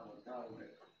was told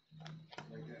that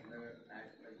we couldn't do it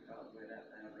actually because we'd have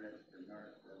to have a registered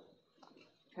nurse.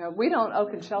 We don't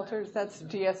open shelters. That's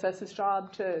GSS's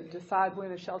job to decide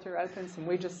when a shelter opens, and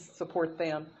we just support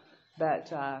them. But,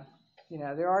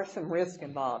 there are some risk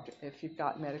involved if you've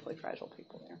got medically fragile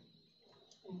people there.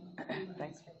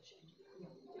 Thanks.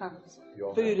 Huh?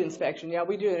 Food inspection. Yeah,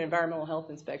 we do an environmental health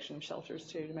inspection of shelters,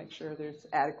 too, to make sure there's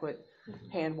adequate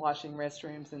hand washing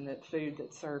restrooms and that food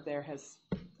that's served there has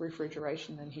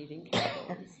refrigeration and heating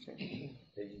capabilities, too.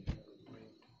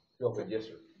 Go ahead, yes,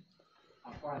 sir.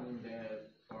 I'm finding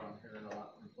that, or I'm hearing a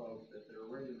lot from folks, that they're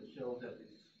ready to shelves at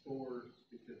these stores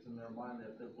because in their mind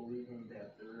that they're believing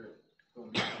that there is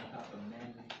going to be some type of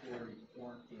mandatory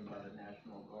quarantine by the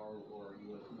National Guard or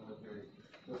U.S. military.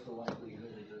 What's the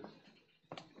likelihood of this?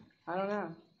 I don't know.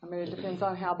 I mean, it depends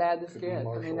on how bad this gets.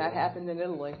 I mean, that happened in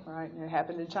Italy, right? And it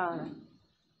happened in China.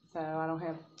 So I don't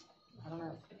know.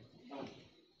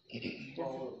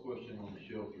 Follow-up question on the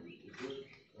shelters. If this,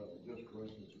 just for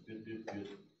instance, if it did get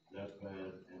that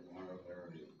bad in our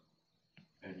area,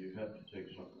 and you have to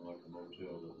take something like a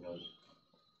motel that has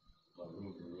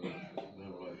room-to-room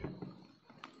ventilation,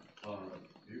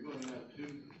 you're going to have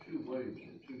two waves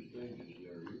and two stages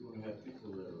there. You're going to have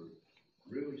people that are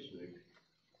really sick,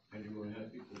 and you're going to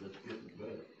have people that's getting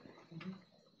better.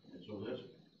 And so there's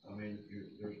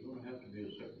going to have to be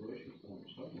a separation point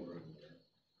somewhere in there.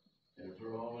 And if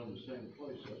they're all in the same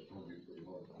place, that's going to be pretty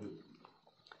hard to do.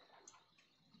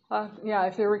 Yeah,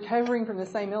 if they're recovering from the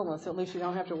same illness, at least you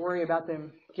don't have to worry about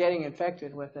them getting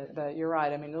infected with it. But you're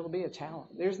right. I mean, it'll be a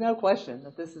challenge. There's no question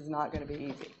that this is not going to be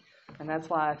easy. And that's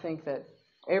why I think that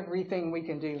everything we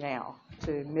can do now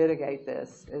to mitigate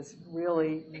this is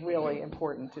really, really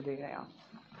important to do now.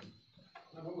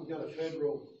 I know we've got a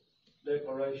federal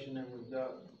declaration and we've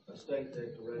got a state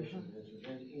declaration. Has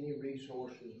there been any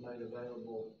resources made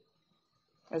available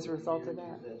as a result of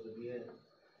that? As of yet,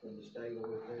 from the state or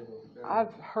the federal?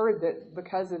 I've heard that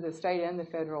because of the state and the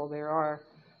federal, there's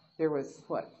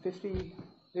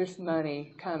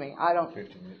money coming.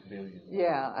 50 billion.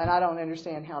 Yeah, and I don't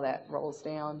understand how that rolls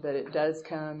down, but it does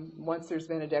come. Once there's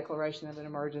been a declaration of an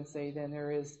emergency, then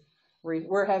there is,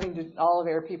 all of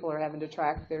our people are having to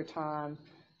track their time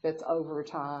that's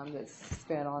overtime that's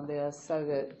spent on this so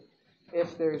that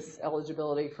if there's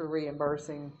eligibility for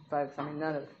reimbursing folks, I mean,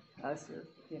 none of us are,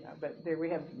 but we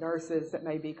have nurses that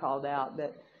may be called out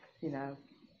that,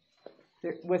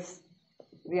 with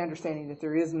the understanding that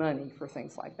there is money for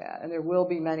things like that. And there will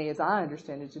be money, as I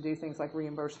understand it, to do things like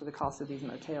reimburse for the cost of these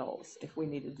motels if we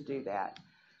needed to do that,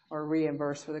 or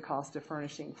reimburse for the cost of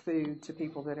furnishing food to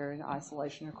people that are in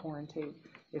isolation or quarantine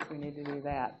if we need to do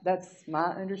that. That's my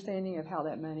understanding of how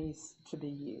that money's to be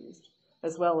used,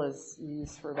 as well as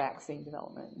used for vaccine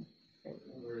development,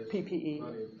 PPE.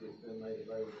 Money that's been made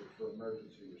available for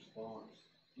emergency response,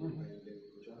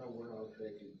 which I know we're not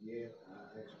affected yet.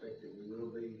 I expect that we will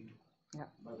be. Yeah.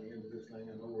 By the end of this thing,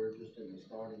 I know we're just in the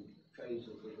starting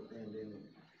phases of the pandemic.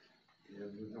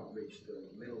 We've not reached the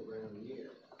middle ground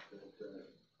yet. But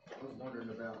I was wondering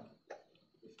about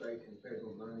the state and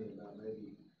federal money, about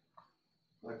maybe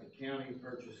like the county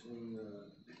purchasing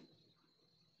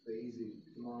the easy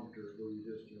thermometers where you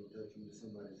just touch them to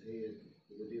somebody's head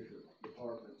for the different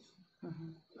departments.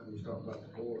 I was talking about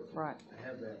the board. Right. To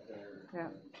have that there.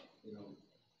 Yeah.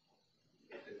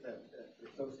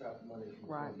 If those type of money can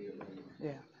Right. be available.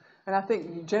 Yeah. And I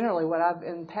think generally what I've,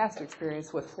 in past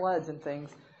experience with floods and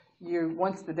things,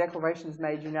 once the declaration is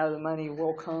made, the money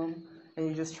will come, and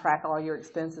you just track all your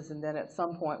expenses, and then at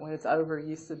some point when it's over,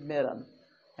 you submit them.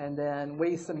 And then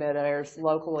we submit ours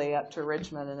locally up to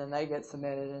Richmond, and then they get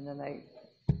submitted, and then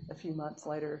a few months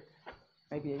later,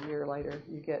 maybe a year later,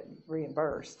 you get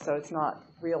reimbursed. So it's not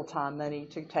real-time money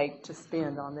to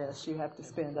spend on this. You have to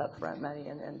spend upfront money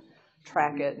and then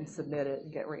track it and submit it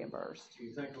and get reimbursed. Do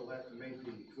you think we'll have to meet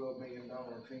the $12 million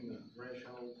FEMA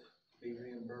threshold, be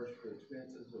reimbursed for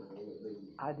expenses, or will it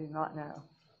be? I do not know.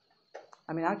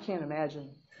 I mean, I can't imagine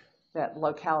that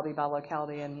locality by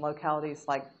locality, and localities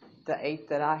like the 8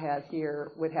 that I have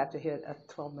here would have to hit a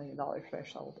 $12 million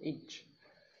threshold each.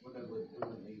 Well, that would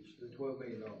each. The $12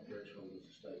 million threshold is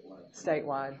statewide.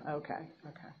 Statewide, okay.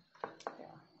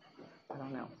 Yeah, I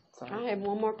don't know. Sorry. I have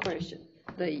one more question.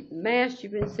 The mask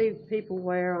you've been seeing people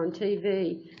wear on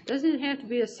TV, doesn't it have to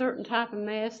be a certain type of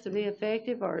mask to be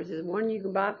effective, or is it one you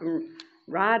can buy from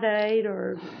Rite Aid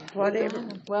or whatever?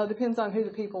 Well, it depends on who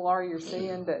the people are you're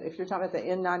seeing, but if you're talking about the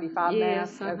N95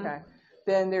 Yes, mask, okay.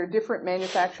 then there are different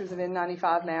manufacturers of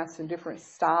N95 masks and different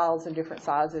styles and different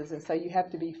sizes, and so you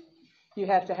have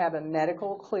to have a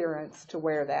medical clearance to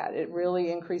wear that. It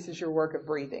really increases your work of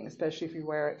breathing, especially if you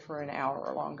wear it for an hour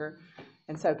or longer.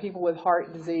 And so people with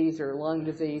heart disease or lung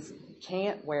disease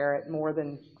can't wear it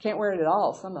at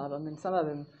all, some of them, and some of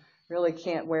them really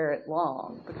can't wear it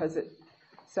long because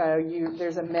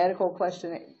there's a medical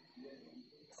question.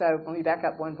 So let me back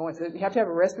up one point. So you have to have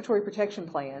a respiratory protection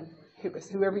plan.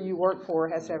 Whoever you work for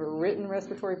has to have a written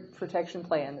respiratory protection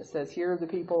plan that says, here are the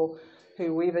people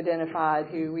who we've identified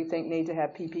who we think need to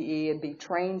have PPE and be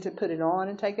trained to put it on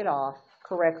and take it off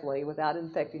correctly without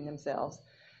infecting themselves.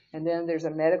 And then there's a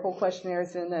medical questionnaire.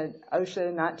 It's in the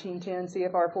OSHA 1910,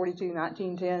 CFR 42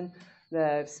 1910,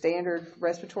 the standard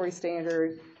respiratory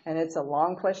standard, and it's a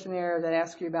long questionnaire that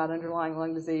asks you about underlying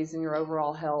lung disease and your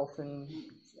overall health and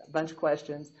a bunch of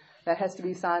questions. That has to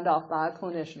be signed off by a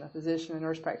clinician, a physician, a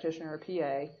nurse practitioner, or a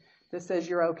PA. That says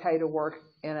you're okay to work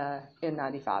in a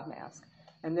N95 mask.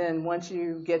 And then once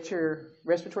you get your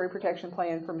respiratory protection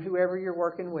plan from whoever you're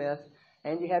working with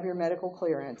and you have your medical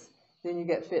clearance, then you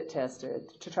get fit tested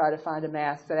to try to find a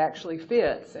mask that actually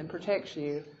fits and protects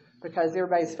you, because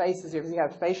everybody's faces, if you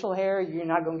have facial hair, you're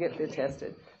not going to get fit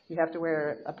tested. You have to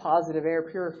wear a positive air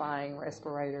purifying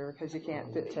respirator because you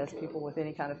can't fit test people with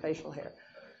any kind of facial hair.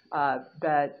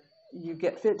 But you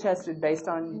get fit tested based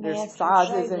on their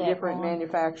sizes and different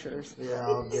manufacturers.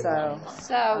 Yeah,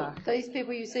 So these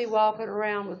people you see walking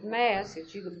around with masks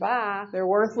that you could buy, they're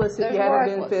worthless if you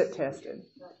haven't been fit tested.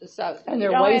 So And you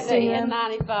they're don't wasting have them.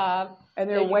 the N95. And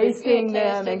they're then you get wasting fit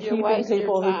them tested, and you're keeping wasting your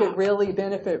people who time. could really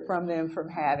benefit from them from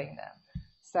having them.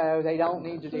 So they don't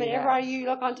need to do I mean, that. everybody you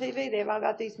look on TV, they've all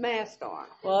got these masks on.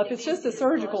 Well, if it's just a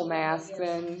surgical mask,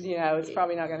 then, it's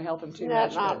probably not going to help them too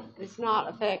much. It's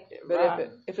not effective, But right?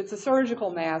 if it's a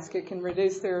surgical mask, it can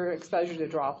reduce their exposure to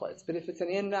droplets. But if it's an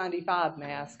N95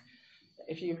 mask,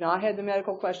 if you've not had the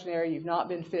medical questionnaire, you've not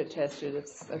been fit tested,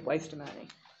 it's a waste of money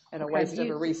and a waste of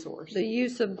a resource. The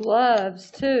use of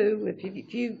gloves, too, if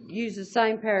you use the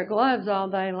same pair of gloves all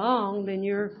day long, then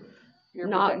you're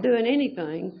not doing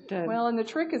anything. Well, and the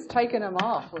trick is taking them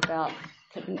off without,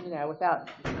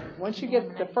 once you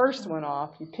get the first one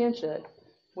off, you pinch it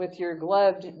with your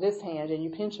gloved this hand and you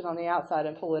pinch it on the outside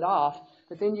and pull it off.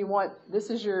 But then this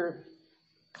is your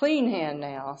clean hand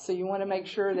now, so you want to make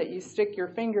sure that you stick your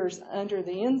fingers under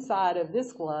the inside of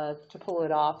this glove to pull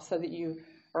it off so that you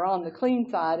are on the clean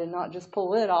side and not just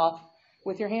pull it off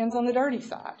with your hands on the dirty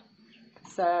side.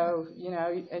 So,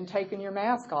 and taking your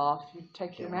mask off, you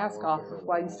take your mask off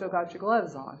while you still got your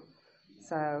gloves on.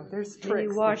 So there's tricks.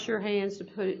 And you wash your hands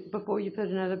before you put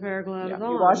another pair of gloves on.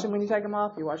 You wash them when you take them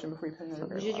off. You wash them before you put another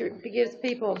pair of gloves on. It gives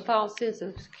people a false sense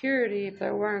of security if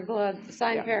they're wearing the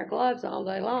same pair of gloves all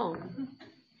day long.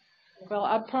 Well,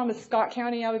 I promised Scott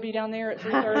County I would be down there at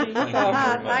 3:30, so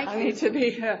I need to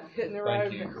be hitting the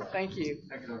road. Thank you.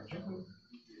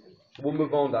 We'll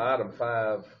move on to item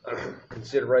 5,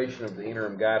 consideration of the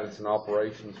interim guidance and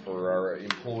operations for our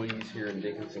employees here in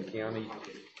Dickinson County.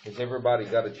 Has everybody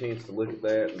got a chance to look at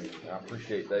that? And I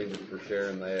appreciate David for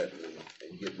sharing that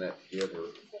and getting that together.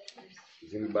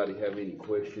 Does anybody have any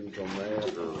questions on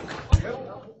that? Or,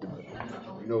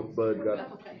 Bud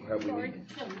got how we need?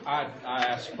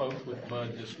 I spoke with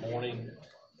Bud this morning.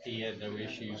 He had no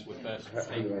issues with us. How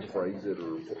do you want to phrase it?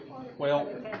 Or well,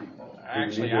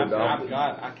 actually, I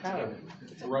kind of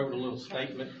wrote a little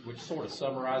statement which sort of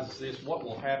summarizes this. What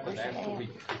will happen after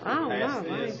we pass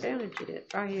this?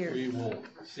 Right here. We will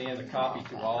send a copy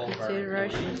to all of our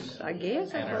employees. I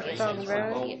guess and that's our what you're talking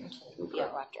about.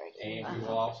 And we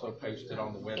will also post it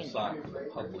on the website for the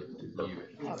public to view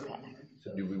it. So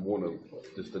do we want to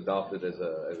just adopt it as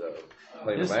a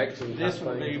plan of action? This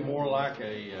would be more like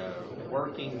a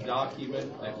working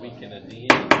document that we can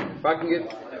addend. If I can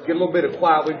get a little bit of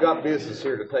quiet, we've got business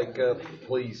here to take up,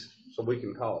 please, so we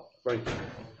can talk. Thank you.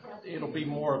 It'll be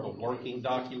more of a working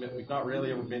document. We've not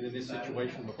really ever been in this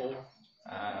situation before.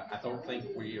 I don't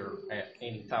think we are at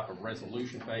any type of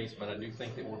resolution phase, but I do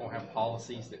think that we're going to have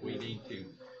policies that we need to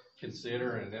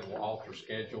consider, and that will alter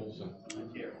schedules. And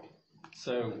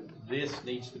so this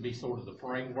needs to be sort of the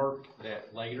framework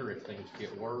that later, if things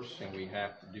get worse and we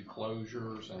have to do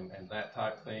closures and that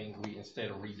type thing, we, instead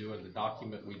of redoing the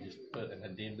document, we just put an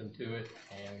addendum to it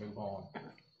and move on.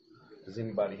 Does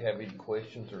anybody have any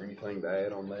questions or anything to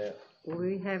add on that? Will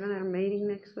we having our meeting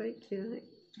next week, do you think?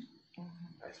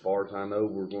 As far as I know,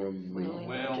 we're going to be.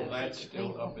 Well, that's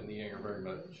still up in the air very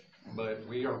much. But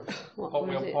we are,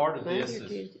 What part of this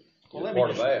is, well, let me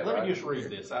just read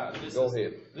this. Go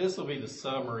ahead. This will be the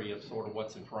summary of sort of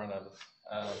what's in front of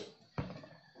us.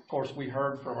 course, we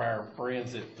heard from our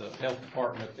friends at the health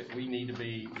department that we need to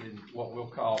be in what we'll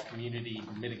call community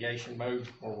mitigation mode,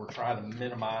 where we're trying to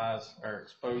minimize our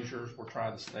exposures. We're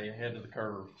trying to stay ahead of the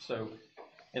curve. So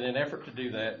in an effort to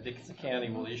do that, Dickinson County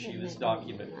will issue this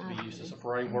document to be used as a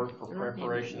framework for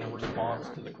preparation and response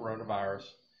to the coronavirus.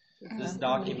 This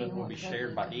document will be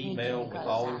shared by email with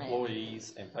all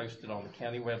employees and posted on the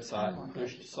county website and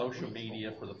pushed to social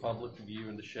media for the public to view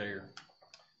and to share.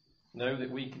 Know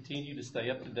that we continue to stay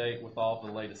up to date with all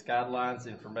the latest guidelines,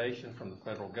 information from the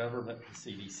federal government,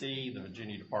 the CDC, the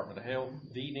Virginia Department of Health,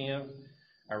 VDM,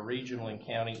 our regional and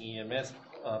county EMS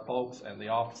folks, and the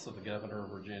Office of the Governor of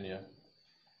Virginia.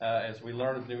 As we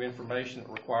learn of new information that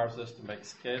requires us to make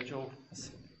schedule,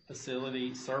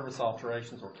 facility, service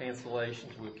alterations, or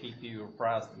cancellations, we'll keep you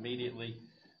apprised immediately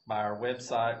by our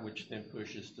website, which then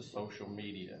pushes to social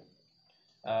media.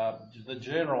 The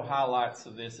general highlights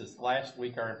of this is last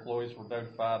week our employees were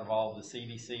notified of all the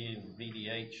CDC and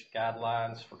VDH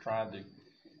guidelines for trying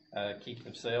to keep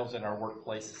themselves and our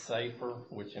workplaces safer,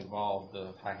 which involved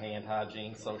hand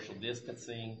hygiene, social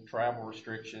distancing, travel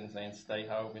restrictions, and stay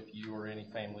home if you or any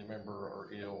family member are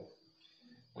ill.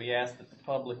 We ask that the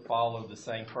public follow the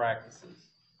same practices.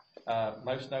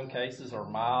 Most known cases are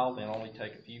mild and only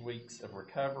take a few weeks of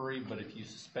recovery, but if you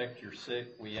suspect you're sick,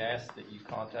 we ask that you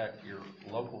contact your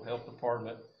local health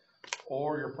department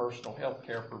or your personal health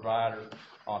care provider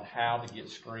on how to get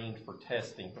screened for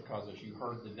testing, because as you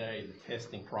heard today, the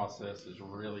testing process is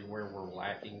really where we're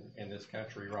lacking in this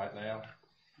country right now,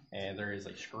 and there is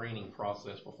a screening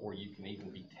process before you can even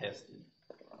be tested.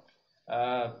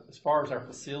 As far as our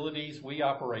facilities, we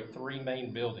operate 3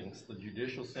 main buildings, the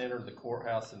Judicial Center, the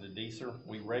courthouse, and the DSER.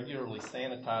 We regularly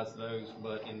sanitize those,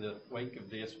 but in the wake of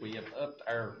this, we have upped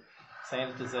our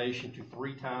sanitization to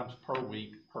 3 times per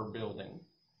week per building.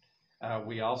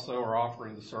 We also are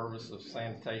offering the service of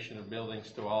sanitation of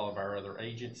buildings to all of our other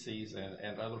agencies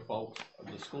and other folks.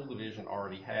 The school division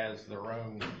already has their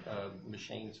own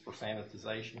machines for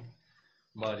sanitization,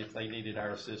 but if they needed our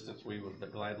assistance, we would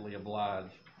gladly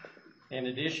oblige. In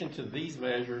addition to these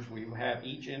measures, we have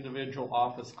each individual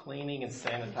office cleaning and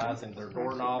sanitizing their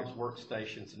doorknobs,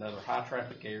 workstations, and other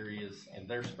high-traffic areas and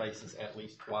their spaces at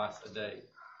least twice a day.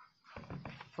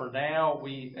 For now,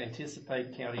 we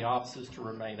anticipate county offices to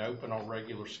remain open on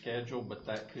regular schedule, but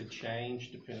that could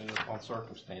change depending upon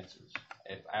circumstances.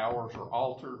 If hours are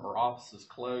altered or offices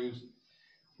closed,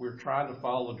 we're trying to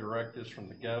follow directives from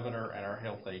the governor and our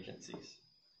health agencies.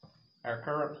 Our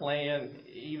current plan,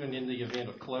 even in the event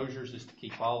of closures, is to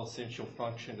keep all essential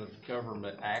functions of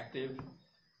government active,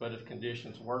 but if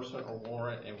conditions worsen or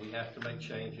warrant and we have to make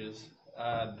changes,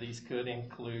 these could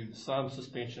include some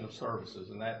suspension of services,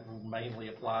 and that mainly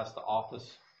applies to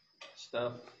office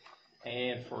stuff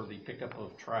and for the pickup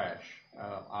of trash.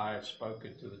 I have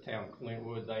spoken to the town of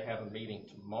Glenwood. They have a meeting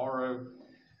tomorrow.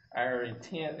 Our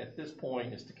intent at this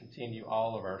point is to continue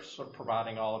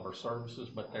providing all of our services,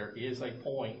 but there is a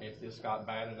point, if this got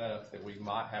bad enough, that we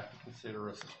might have to consider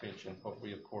a suspension, but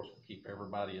we, of course, will keep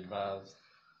everybody advised.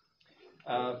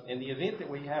 In the event that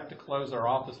we have to close our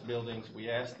office buildings, we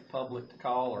ask the public to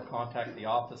call or contact the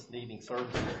office needing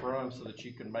services from so that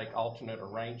you can make alternate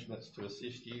arrangements to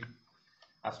assist you.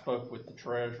 I spoke with the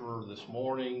treasurer this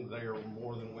morning. They are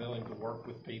more than willing to work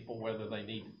with people, whether they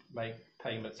need to make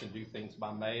payments and do things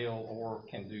by mail or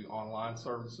can do online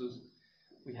services.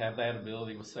 We have that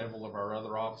ability with several of our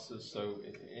other offices, so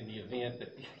in the event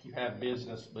that you have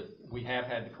business but we have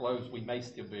had to close, we may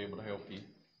still be able to help you.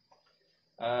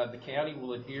 The county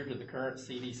will adhere to the current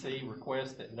CDC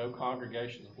request that no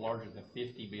congregations of larger than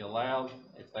 50 be allowed.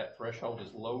 If that threshold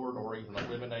is lowered or even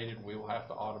eliminated, we will have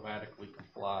to automatically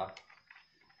comply.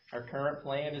 Our current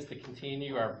plan is to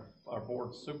continue our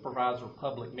board supervisor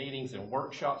public meetings and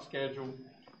workshop schedule,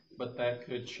 but that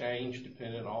could change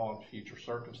depending on future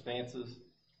circumstances.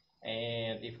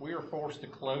 And if we are forced to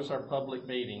close our public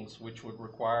meetings, which would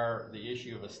require the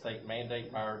issue of a state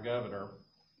mandate by our governor,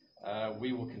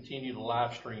 we will continue to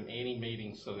live stream any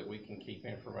meetings so that we can keep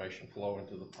information flowing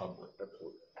to the public.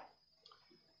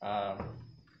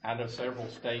 I know several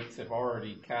states have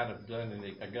already kind of done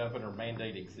a governor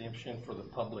mandate exemption for the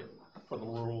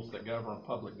rules that govern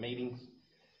public meetings,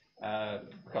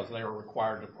 because they are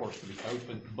required, of course, to be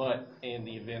open. But in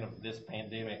the event of this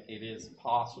pandemic, it is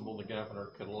possible the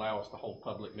governor could allow us to hold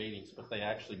public meetings, but they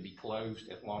actually be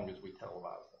closed as long as we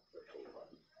televise them.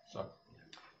 So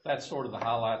that's sort of the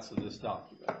highlights of this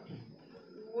document.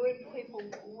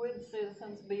 Would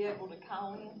citizens be able to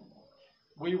call in?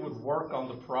 We would work on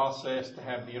the process to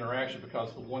have the interaction,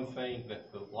 because the one thing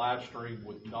that the live stream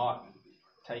would not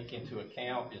take into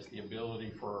account is the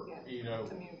ability for,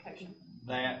 communication.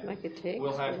 that, Like a text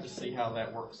we'll have to message. see how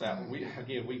that works out.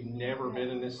 We've never been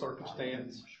in this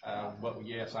circumstance, but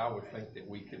yes, I would think that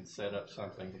we could set up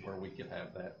something where we could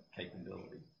have that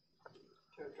capability.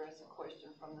 To address a question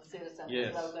from the citizens,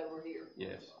 Yes. those that were here.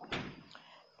 Yes.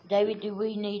 David, do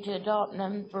we need to adopt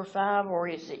number 5, or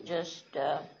is it just,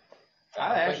 I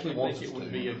actually think it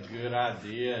would be a good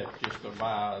idea if just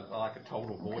by like a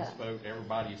total voice vote,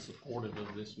 everybody is supportive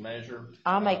of this measure.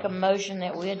 I'll make a motion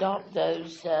that we adopt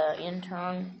those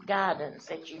intern guidance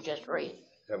that you just read.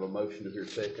 Have a motion to hear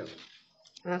second.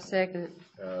 I second it.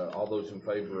 All those in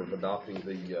favor of adopting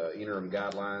the interim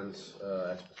guidelines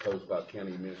as proposed by the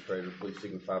county administrator, please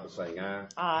signify by saying aye.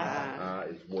 Aye. Aye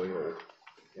as well.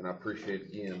 And I appreciate,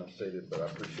 again, I said it, but I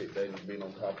appreciate David being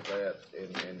on top of that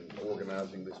and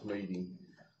organizing this meeting.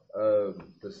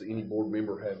 Does any board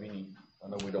member have any, I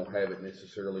know we don't have it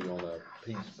necessarily on a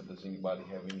piece, but does anybody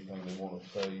have anything they want to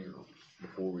say or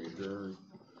before we adjourn?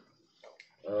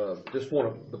 Just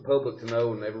want the public to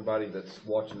know, and everybody that's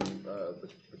watching,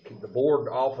 the board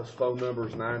office phone number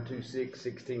is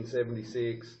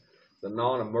 926-1676. The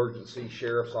non-emergency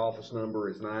sheriff's office number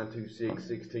is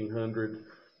 926-1600.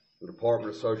 The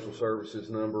Department of Social Services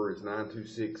number is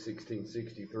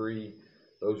 926-1663.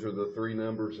 Those are the 3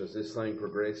 numbers as this thing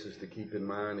progresses to keep in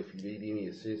mind if you need any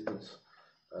assistance.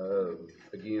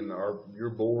 Again, your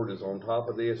board is on top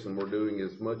of this, and we're doing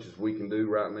as much as we can do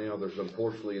right now. There's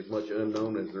unfortunately as much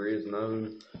unknown as there is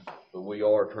known, but we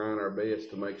are trying our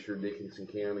best to make sure Dickinson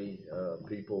County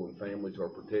people and families are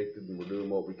protected, and we're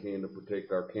doing what we can to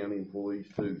protect our county employees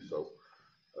too. So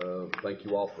thank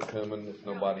you all for coming. If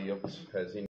nobody else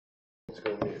has any, let's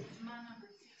go ahead.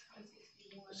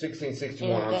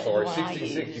 1661, I'm sorry.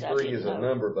 1663 is a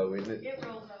number though, isn't it? It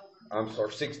rolls over. I'm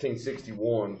sorry,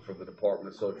 1661 for the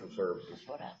Department of Social Services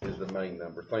is the main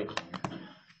number. Thank you.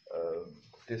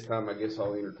 This time I guess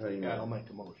I'll entertain. I'll make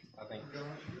the motion. I think.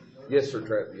 Yes, sir,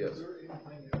 Trap, yes. Is there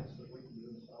anything else that we can do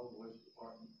in the solid waste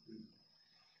department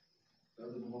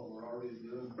other than what we're already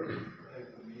doing,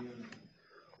 protect them in?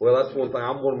 Well, that's one thing.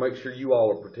 I'm going to make sure you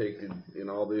all are protected in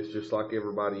all this, just like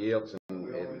everybody else. We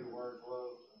already wear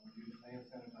gloves and we use hand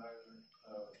sanitizer.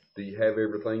 Do you have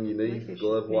everything you need,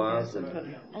 glove-wise? I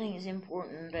think it's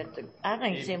important that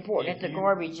the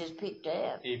garbage is picked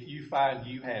up. If you find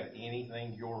you have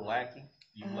anything you're lacking,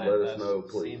 you let us know,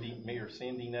 please. Me or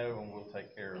Cindy know, and we'll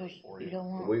take care of it for you. You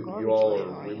don't want We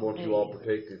garbage we want you all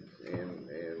protected, and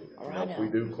if we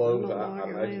do close, I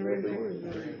imagine we'll be.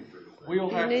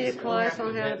 We'll have need a to class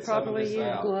on how to vet some of properly this use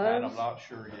out, gloves? and I'm not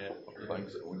sure yet.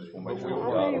 Thanks. We just want to make But sure. we'll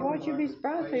I'll tell you what, you'd be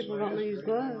surprised people don't use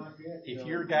gloves. If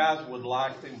your guys would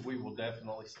like them, we will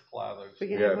definitely supply those. We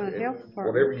can Yeah, have a health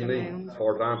department. whatever you come need, down. as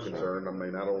far as I'm concerned. I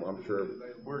mean, I'm sure.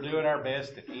 We're doing our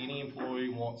best. If any employee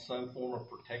wants some form of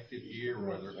protective gear,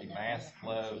 whether it be masks,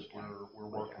 gloves, we're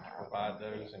working to provide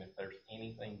those. And if there's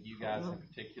anything you guys in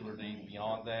particular need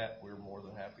beyond that, we're more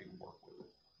than happy to work with it.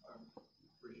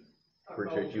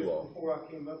 Appreciate you all. Before I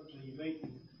came up to the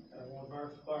meeting, one of our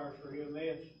suppliers for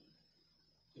EMS,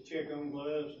 to check on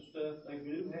gloves and stuff, they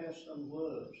do have some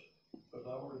gloves, but I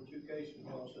ordered 2 cases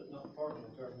while I was sitting up in the parking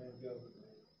lot there a minute ago,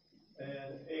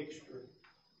 and extra,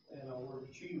 and I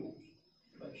ordered shields,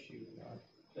 face shields.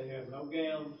 They have no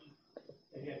gowns,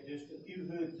 they have just a few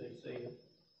hoods, they said,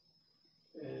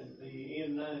 and the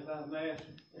N95 mask,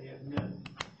 they have none.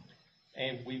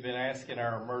 And we've been asking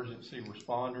our emergency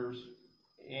responders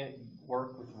and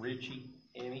work with Richie.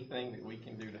 Anything that we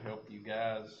can do to help you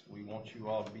guys, we want you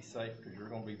all to be safe because you're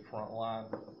going to be the front line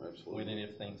with it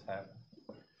if things happen.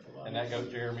 And that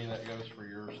goes, Jeremy, that goes for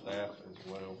your staff as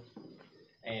well.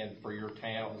 And for your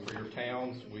towns,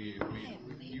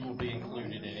 you will be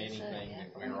included in anything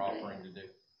that we're offering to do.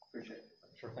 Appreciate it.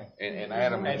 Sure thing. And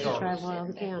Adam, And Jarvis. Travel out of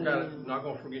the county. Not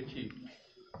going to forget you.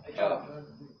 Hey, Chuck,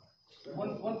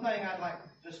 one thing I'd like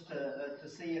just to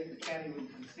see if the county would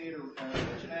consider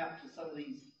reaching out to some of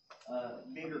these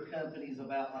bigger companies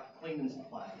about like cleaning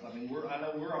supplies. I mean, I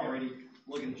know we're already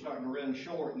starting to run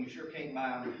short, and you sure can't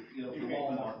buy them, from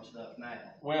Walmart and stuff now.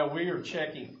 Well, we are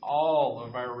checking all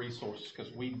of our resources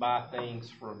because we buy things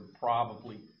from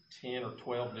probably 10 or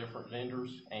 12 different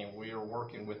vendors, and we are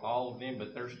working with all of them.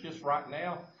 But there's just right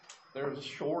now, there's a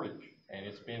shortage. And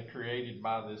it's been created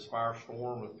by this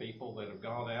firestorm of people that have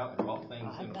gone out and bought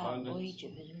things in abundance.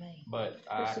 But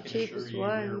I can assure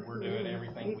you, we're doing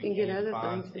everything we can to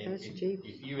find.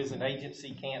 If you as an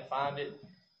agency can't find it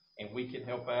and we can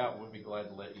help out, we'll be glad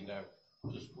to let you know.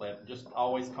 Just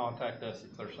always contact us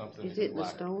if there's something. Is it in the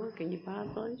store? Can you buy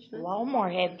bleach?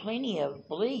 Walmart had plenty of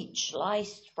bleach.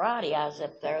 Last Friday I was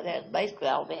up there. That's basically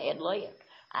all they had left.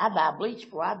 I buy bleach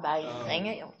before I buy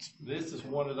anything else. This is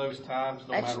one of those times,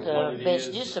 no That's matter the what it best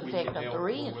is, if we disinfectant can help, there we're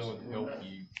is. willing to help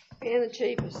you. And the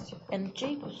cheapest. And the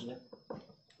cheapest.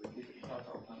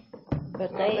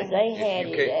 But they had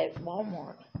you it can't- at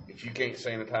Walmart. If you can't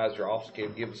sanitize your office,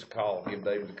 give us a call, give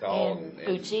David a call. And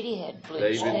Food City had bleach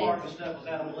David- too. Walmart and stuff was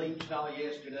out of bleach all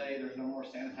yesterday, there's no more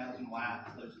sanitizing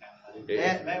wipes, those kind of things.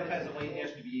 Yeah. That has a lead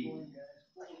SWE.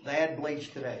 They had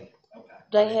bleach today. Okay.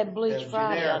 They had bleach It was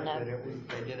Friday, I generic, but know. it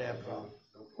was, they did have some.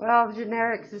 Well,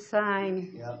 generic's the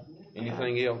same. Yep.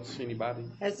 Anything else, anybody?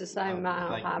 That's the same amount of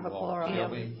Thank you, Laura. hydrochloride.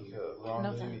 Kelby,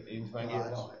 Nothing. anything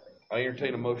else? I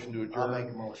entertain a motion to I'll make a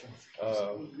adjourn. motion.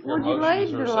 Would you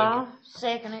leave the law?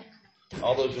 Second it.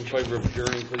 All those in favor of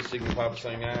adjourning, please signify by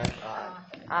saying aye.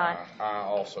 Aye. Aye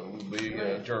also, will be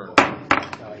adjourned.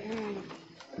 Thank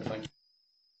you.